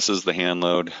this is the hand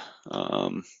load,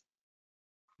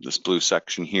 this blue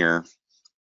section here.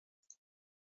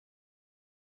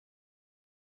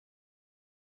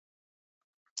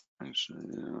 Actually,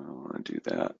 I don't want to do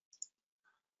that.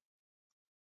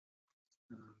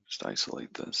 Just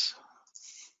isolate this.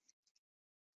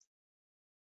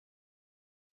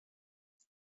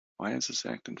 Why is this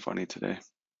acting funny today?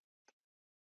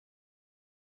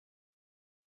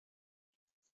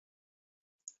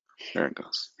 There it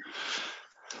goes.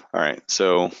 All right,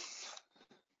 so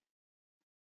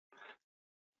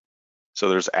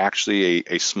there's actually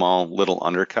a small little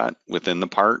undercut within the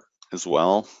part as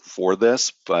well for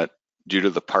this, but due to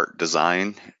the part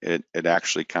design, it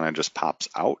actually kind of just pops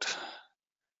out.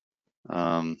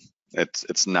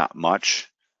 It's not much,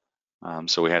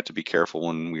 so we had to be careful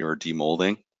when we were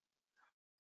demolding.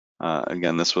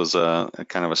 Again, this was a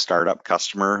kind of a startup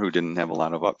customer who didn't have a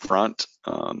lot of upfront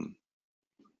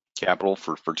capital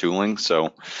for tooling,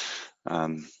 so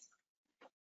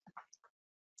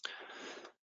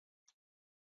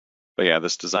but yeah,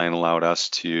 this design allowed us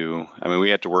to, I mean,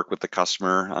 we had to work with the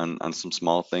customer on some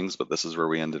small things, but this is where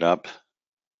we ended up.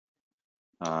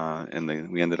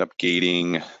 And we ended up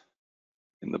gating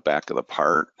in the back of the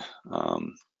part,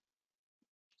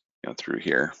 through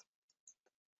here.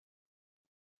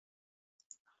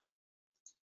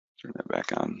 Turn that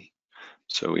back on.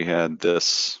 So we had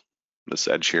this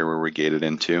edge here where we gated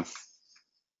into.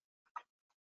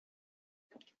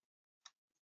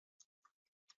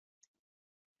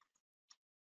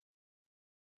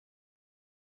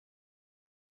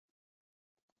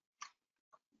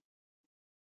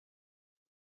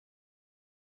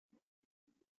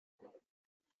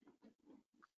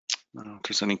 I don't know if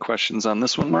there's any questions on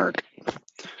this one, Mark.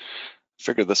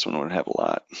 Figured this one would have a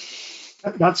lot.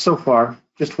 Not so far.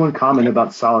 Just one comment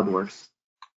about SolidWorks.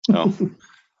 Oh.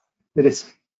 That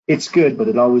it's good, but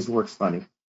it always works funny.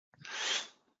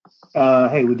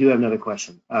 Hey, we do have another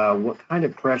question. What kind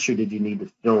of pressure did you need to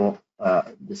fill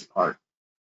this part?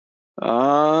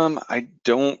 I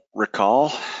don't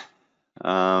recall.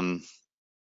 Yeah,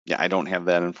 I don't have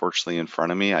that unfortunately in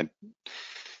front of me.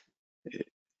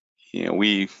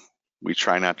 We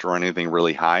try not to run anything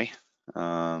really high,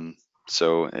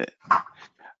 so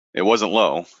it wasn't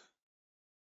low.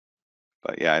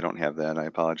 But yeah, I don't have that. I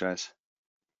apologize.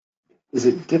 Is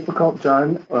it difficult,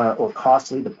 John, or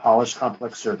costly to polish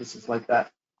complex surfaces like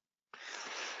that?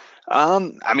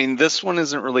 I mean, this one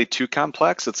isn't really too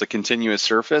complex. It's a continuous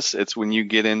surface. It's when you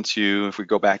get into, if we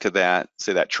go back to that,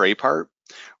 say that tray part,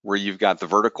 where you've got the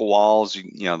vertical walls,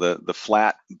 the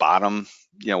flat bottom,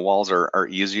 walls are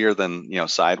easier than,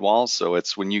 side walls. So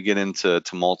it's when you get into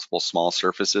multiple small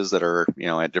surfaces that are,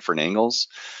 at different angles,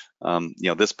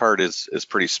 this part is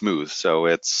pretty smooth. So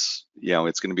it's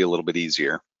going to be a little bit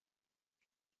easier.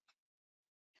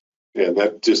 Yeah,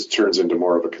 that just turns into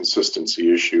more of a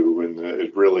consistency issue, and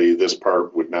this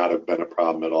part would not have been a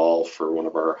problem at all for one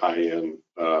of our high-end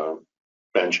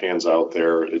bench hands out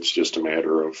there. It's just a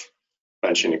matter of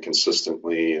benching it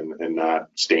consistently and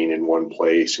not staying in one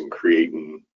place and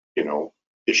creating,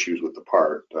 issues with the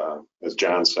part. As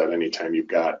John said, anytime you've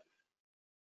got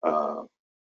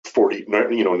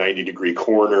 90-degree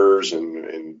corners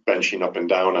and benching up and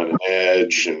down on an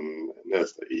edge, and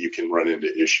you can run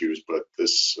into issues. But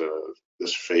this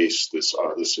face, this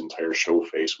entire show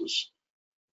face was,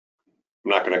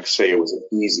 I'm not going to say it was an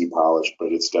easy polish,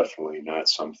 but it's definitely not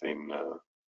something.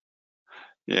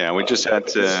 Yeah, we just had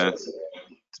to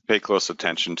pay close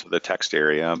attention to the text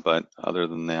area, but other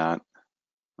than that,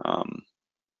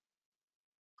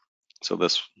 so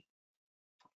this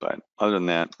But other than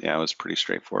that, yeah, it was pretty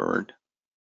straightforward.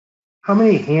 How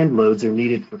many hand loads are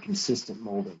needed for consistent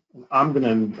molding? I'm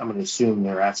gonna assume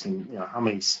they're asking, how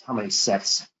many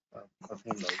sets of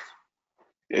hand loads.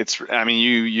 I mean,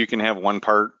 you can have one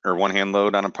part or one hand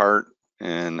load on a part,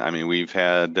 and I mean, we've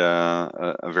had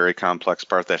a very complex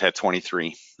part that had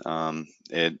 23.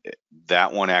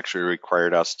 That one actually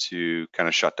required us to kind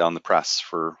of shut down the press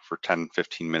for 10,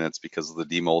 15 minutes because of the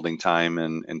demolding time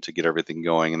and to get everything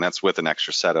going, and that's with an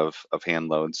extra set of hand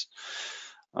loads.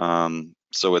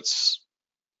 So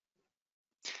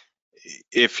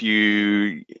if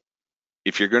you're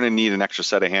going to need an extra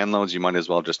set of hand loads, you might as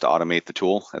well just automate the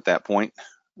tool at that point,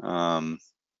 because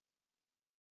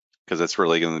it's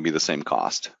really going to be the same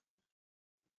cost.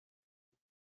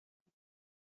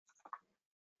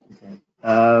 Okay.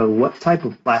 What type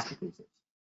of plastic is it?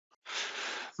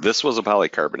 This was a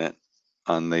polycarbonate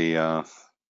on the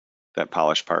that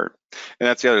polished part, and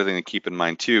that's the other thing to keep in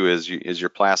mind too is your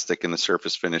plastic and the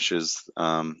surface finishes,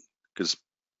 because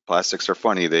plastics are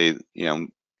funny.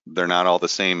 They're not all the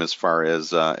same as far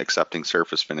as accepting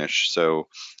surface finish. So,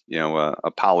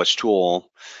 a polished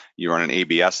tool, you run an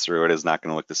ABS through it, is not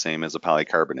going to look the same as a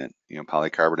polycarbonate.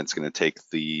 Polycarbonate's going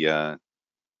to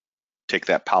take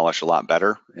that polish a lot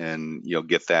better, and you'll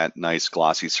get that nice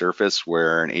glossy surface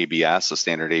where an ABS, a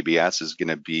standard ABS, is going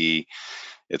to be,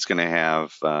 it's going to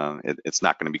have, it's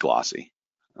not going to be glossy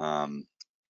at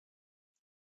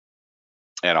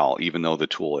all, even though the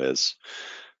tool is.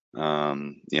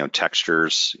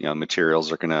 Textures,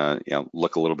 materials are going to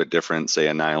look a little bit different, say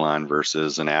a nylon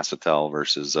versus an acetal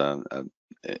versus an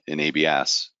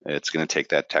ABS. It's going to take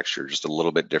that texture just a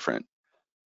little bit different.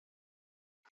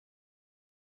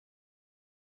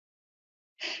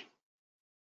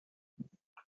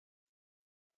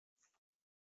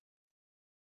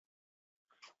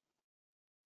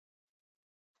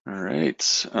 All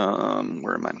right,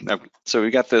 where am I? Okay. So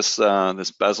we got this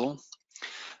this bezel.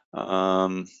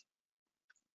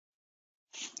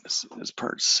 This is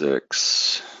part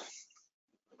 6.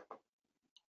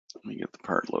 Let me get the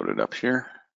part loaded up here.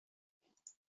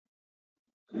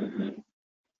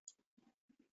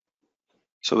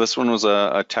 So this one was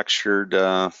a textured,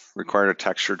 required a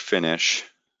textured finish.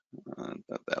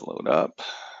 Let that load up.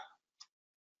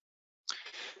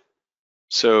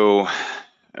 So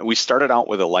we started out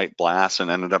with a light blast and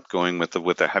ended up going with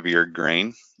a heavier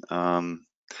grain.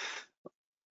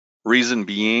 Reason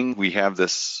being, we have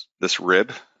this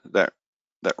rib that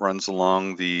runs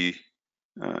along the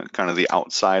kind of the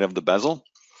outside of the bezel,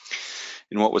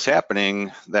 and what was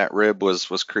happening, that rib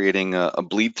was creating a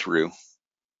bleed through.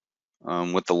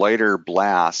 With the lighter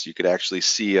blast, you could actually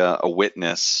see a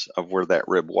witness of where that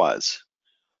rib was.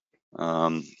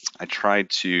 I tried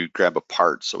to grab a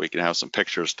part so we can have some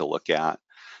pictures to look at.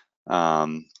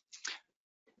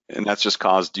 And that's just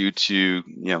caused due to,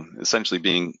 essentially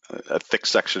being a thick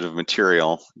section of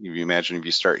material. You imagine if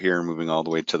you start here moving all the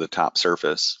way to the top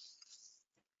surface.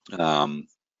 So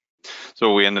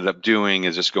what we ended up doing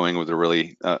is just going with a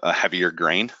really a heavier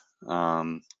grain.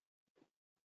 And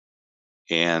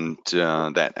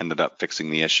that ended up fixing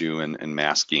the issue and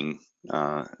masking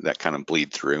that kind of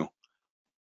bleed through.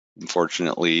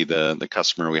 Unfortunately, the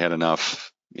customer, we had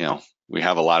enough, we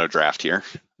have a lot of draft here.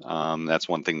 That's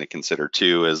one thing to consider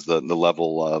too, is the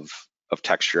level of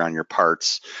texture on your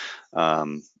parts.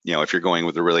 If you're going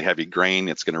with a really heavy grain,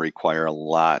 it's going to require a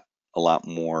lot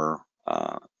more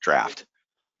draft.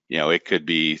 It could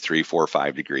be 3, 4,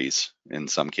 5 degrees in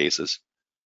some cases.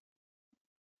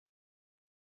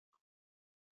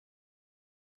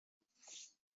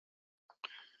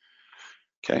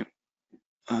 Okay.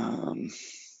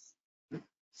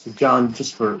 So John,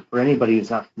 just for anybody who's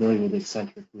not familiar with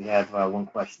Xcentric, we have one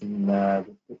question that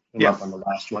came up on the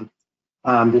last one.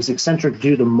 Does Xcentric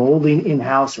do the molding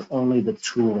in-house or only the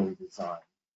tooling design?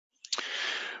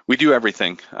 We do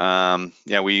everything.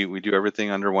 We do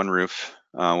everything under one roof.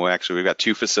 We've got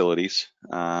 2 facilities.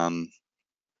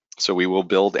 So we will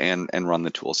build and run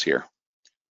the tools here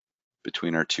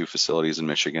between our 2 facilities in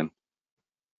Michigan.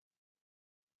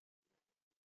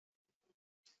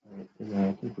 And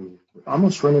I think we're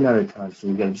almost running out of time, so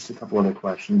we've got just a couple other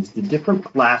questions. Do different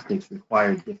plastics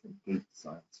require different gate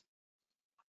designs?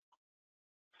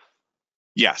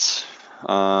 Yes.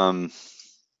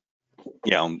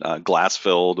 Glass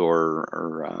filled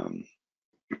or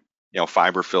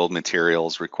fiber filled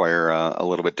materials require a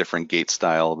little bit different gate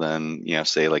style than,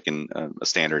 say like in a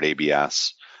standard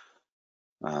ABS.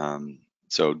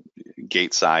 So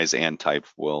gate size and type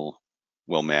will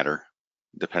matter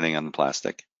depending on the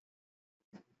plastic.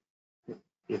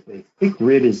 If a thick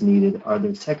rib is needed, are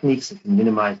there techniques that can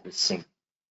minimize the sink?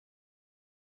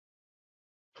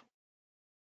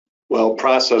 Well,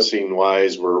 processing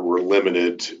wise, we're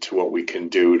limited to what we can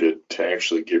do to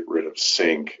actually get rid of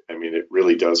sink. I mean, it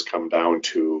really does come down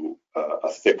to a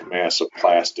thick mass of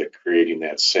plastic creating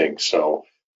that sink. So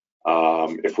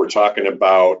if we're talking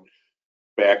about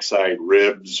backside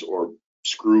ribs or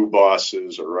screw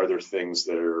bosses or other things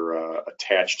that are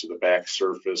attached to the back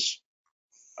surface,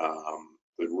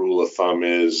 the rule of thumb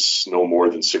is no more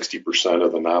than 60%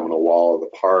 of the nominal wall of the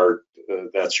part.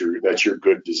 That's your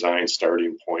good design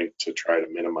starting point to try to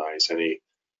minimize any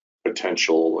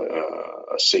potential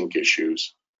sink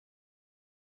issues.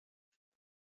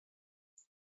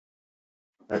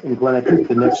 And Glenn, I think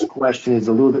the next question is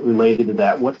a little bit related to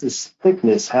that. What does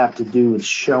thickness have to do with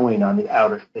showing on the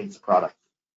outer face product?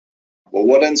 Well,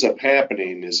 what ends up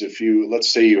happening is if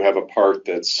let's say you have a part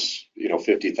that's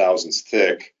 50 thousandths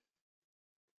thick,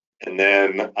 and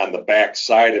then on the back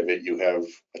side of it, you have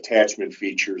attachment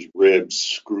features, ribs,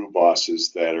 screw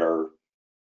bosses that are,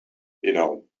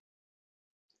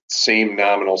 same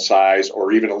nominal size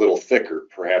or even a little thicker.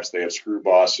 Perhaps they have screw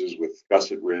bosses with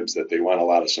gusset ribs that they want a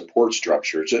lot of support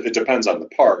structure. It depends on the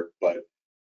part, but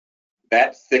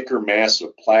that thicker mass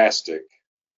of plastic,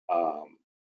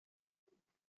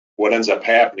 what ends up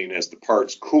happening is the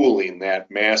part's cooling,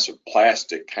 that mass of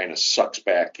plastic kind of sucks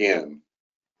back in.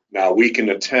 Now we can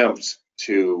attempt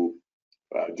to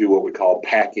do what we call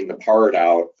packing the part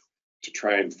out to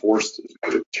try and force the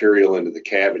material into the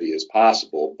cavity as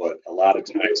possible, but a lot of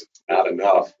times it's not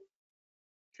enough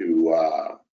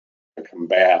to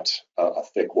combat a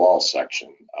thick wall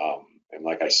section. And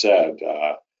like I said,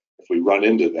 if we run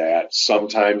into that,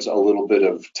 sometimes a little bit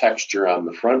of texture on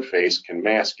the front face can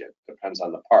mask it. Depends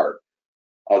on the part.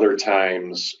 Other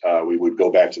times we would go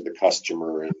back to the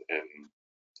customer and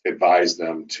advise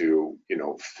them to,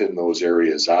 thin those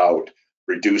areas out,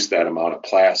 reduce that amount of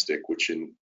plastic, which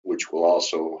will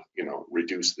also,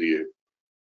 reduce the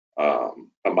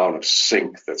amount of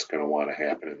sink that's going to want to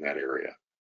happen in that area.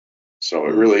 So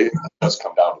it really does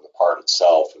come down to the part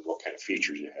itself and what kind of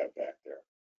features you have back there.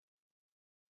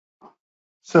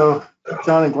 So,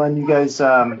 John and Glenn, you guys,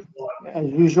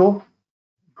 as usual,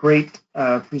 great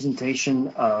presentation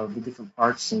of the different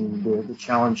parts and the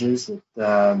challenges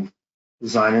that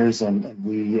designers and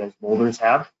we as molders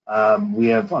have. We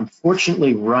have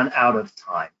unfortunately run out of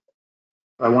time.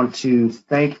 I want to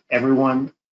thank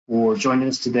everyone for joining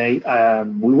us today.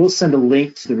 We will send a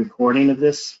link to the recording of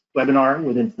this webinar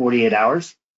within 48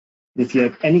 hours. If you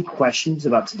have any questions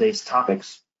about today's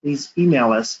topics, please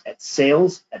email us at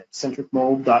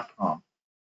sales@xcentricmold.com.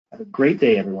 Have a great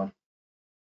day, everyone.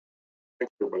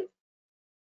 Thanks, everybody.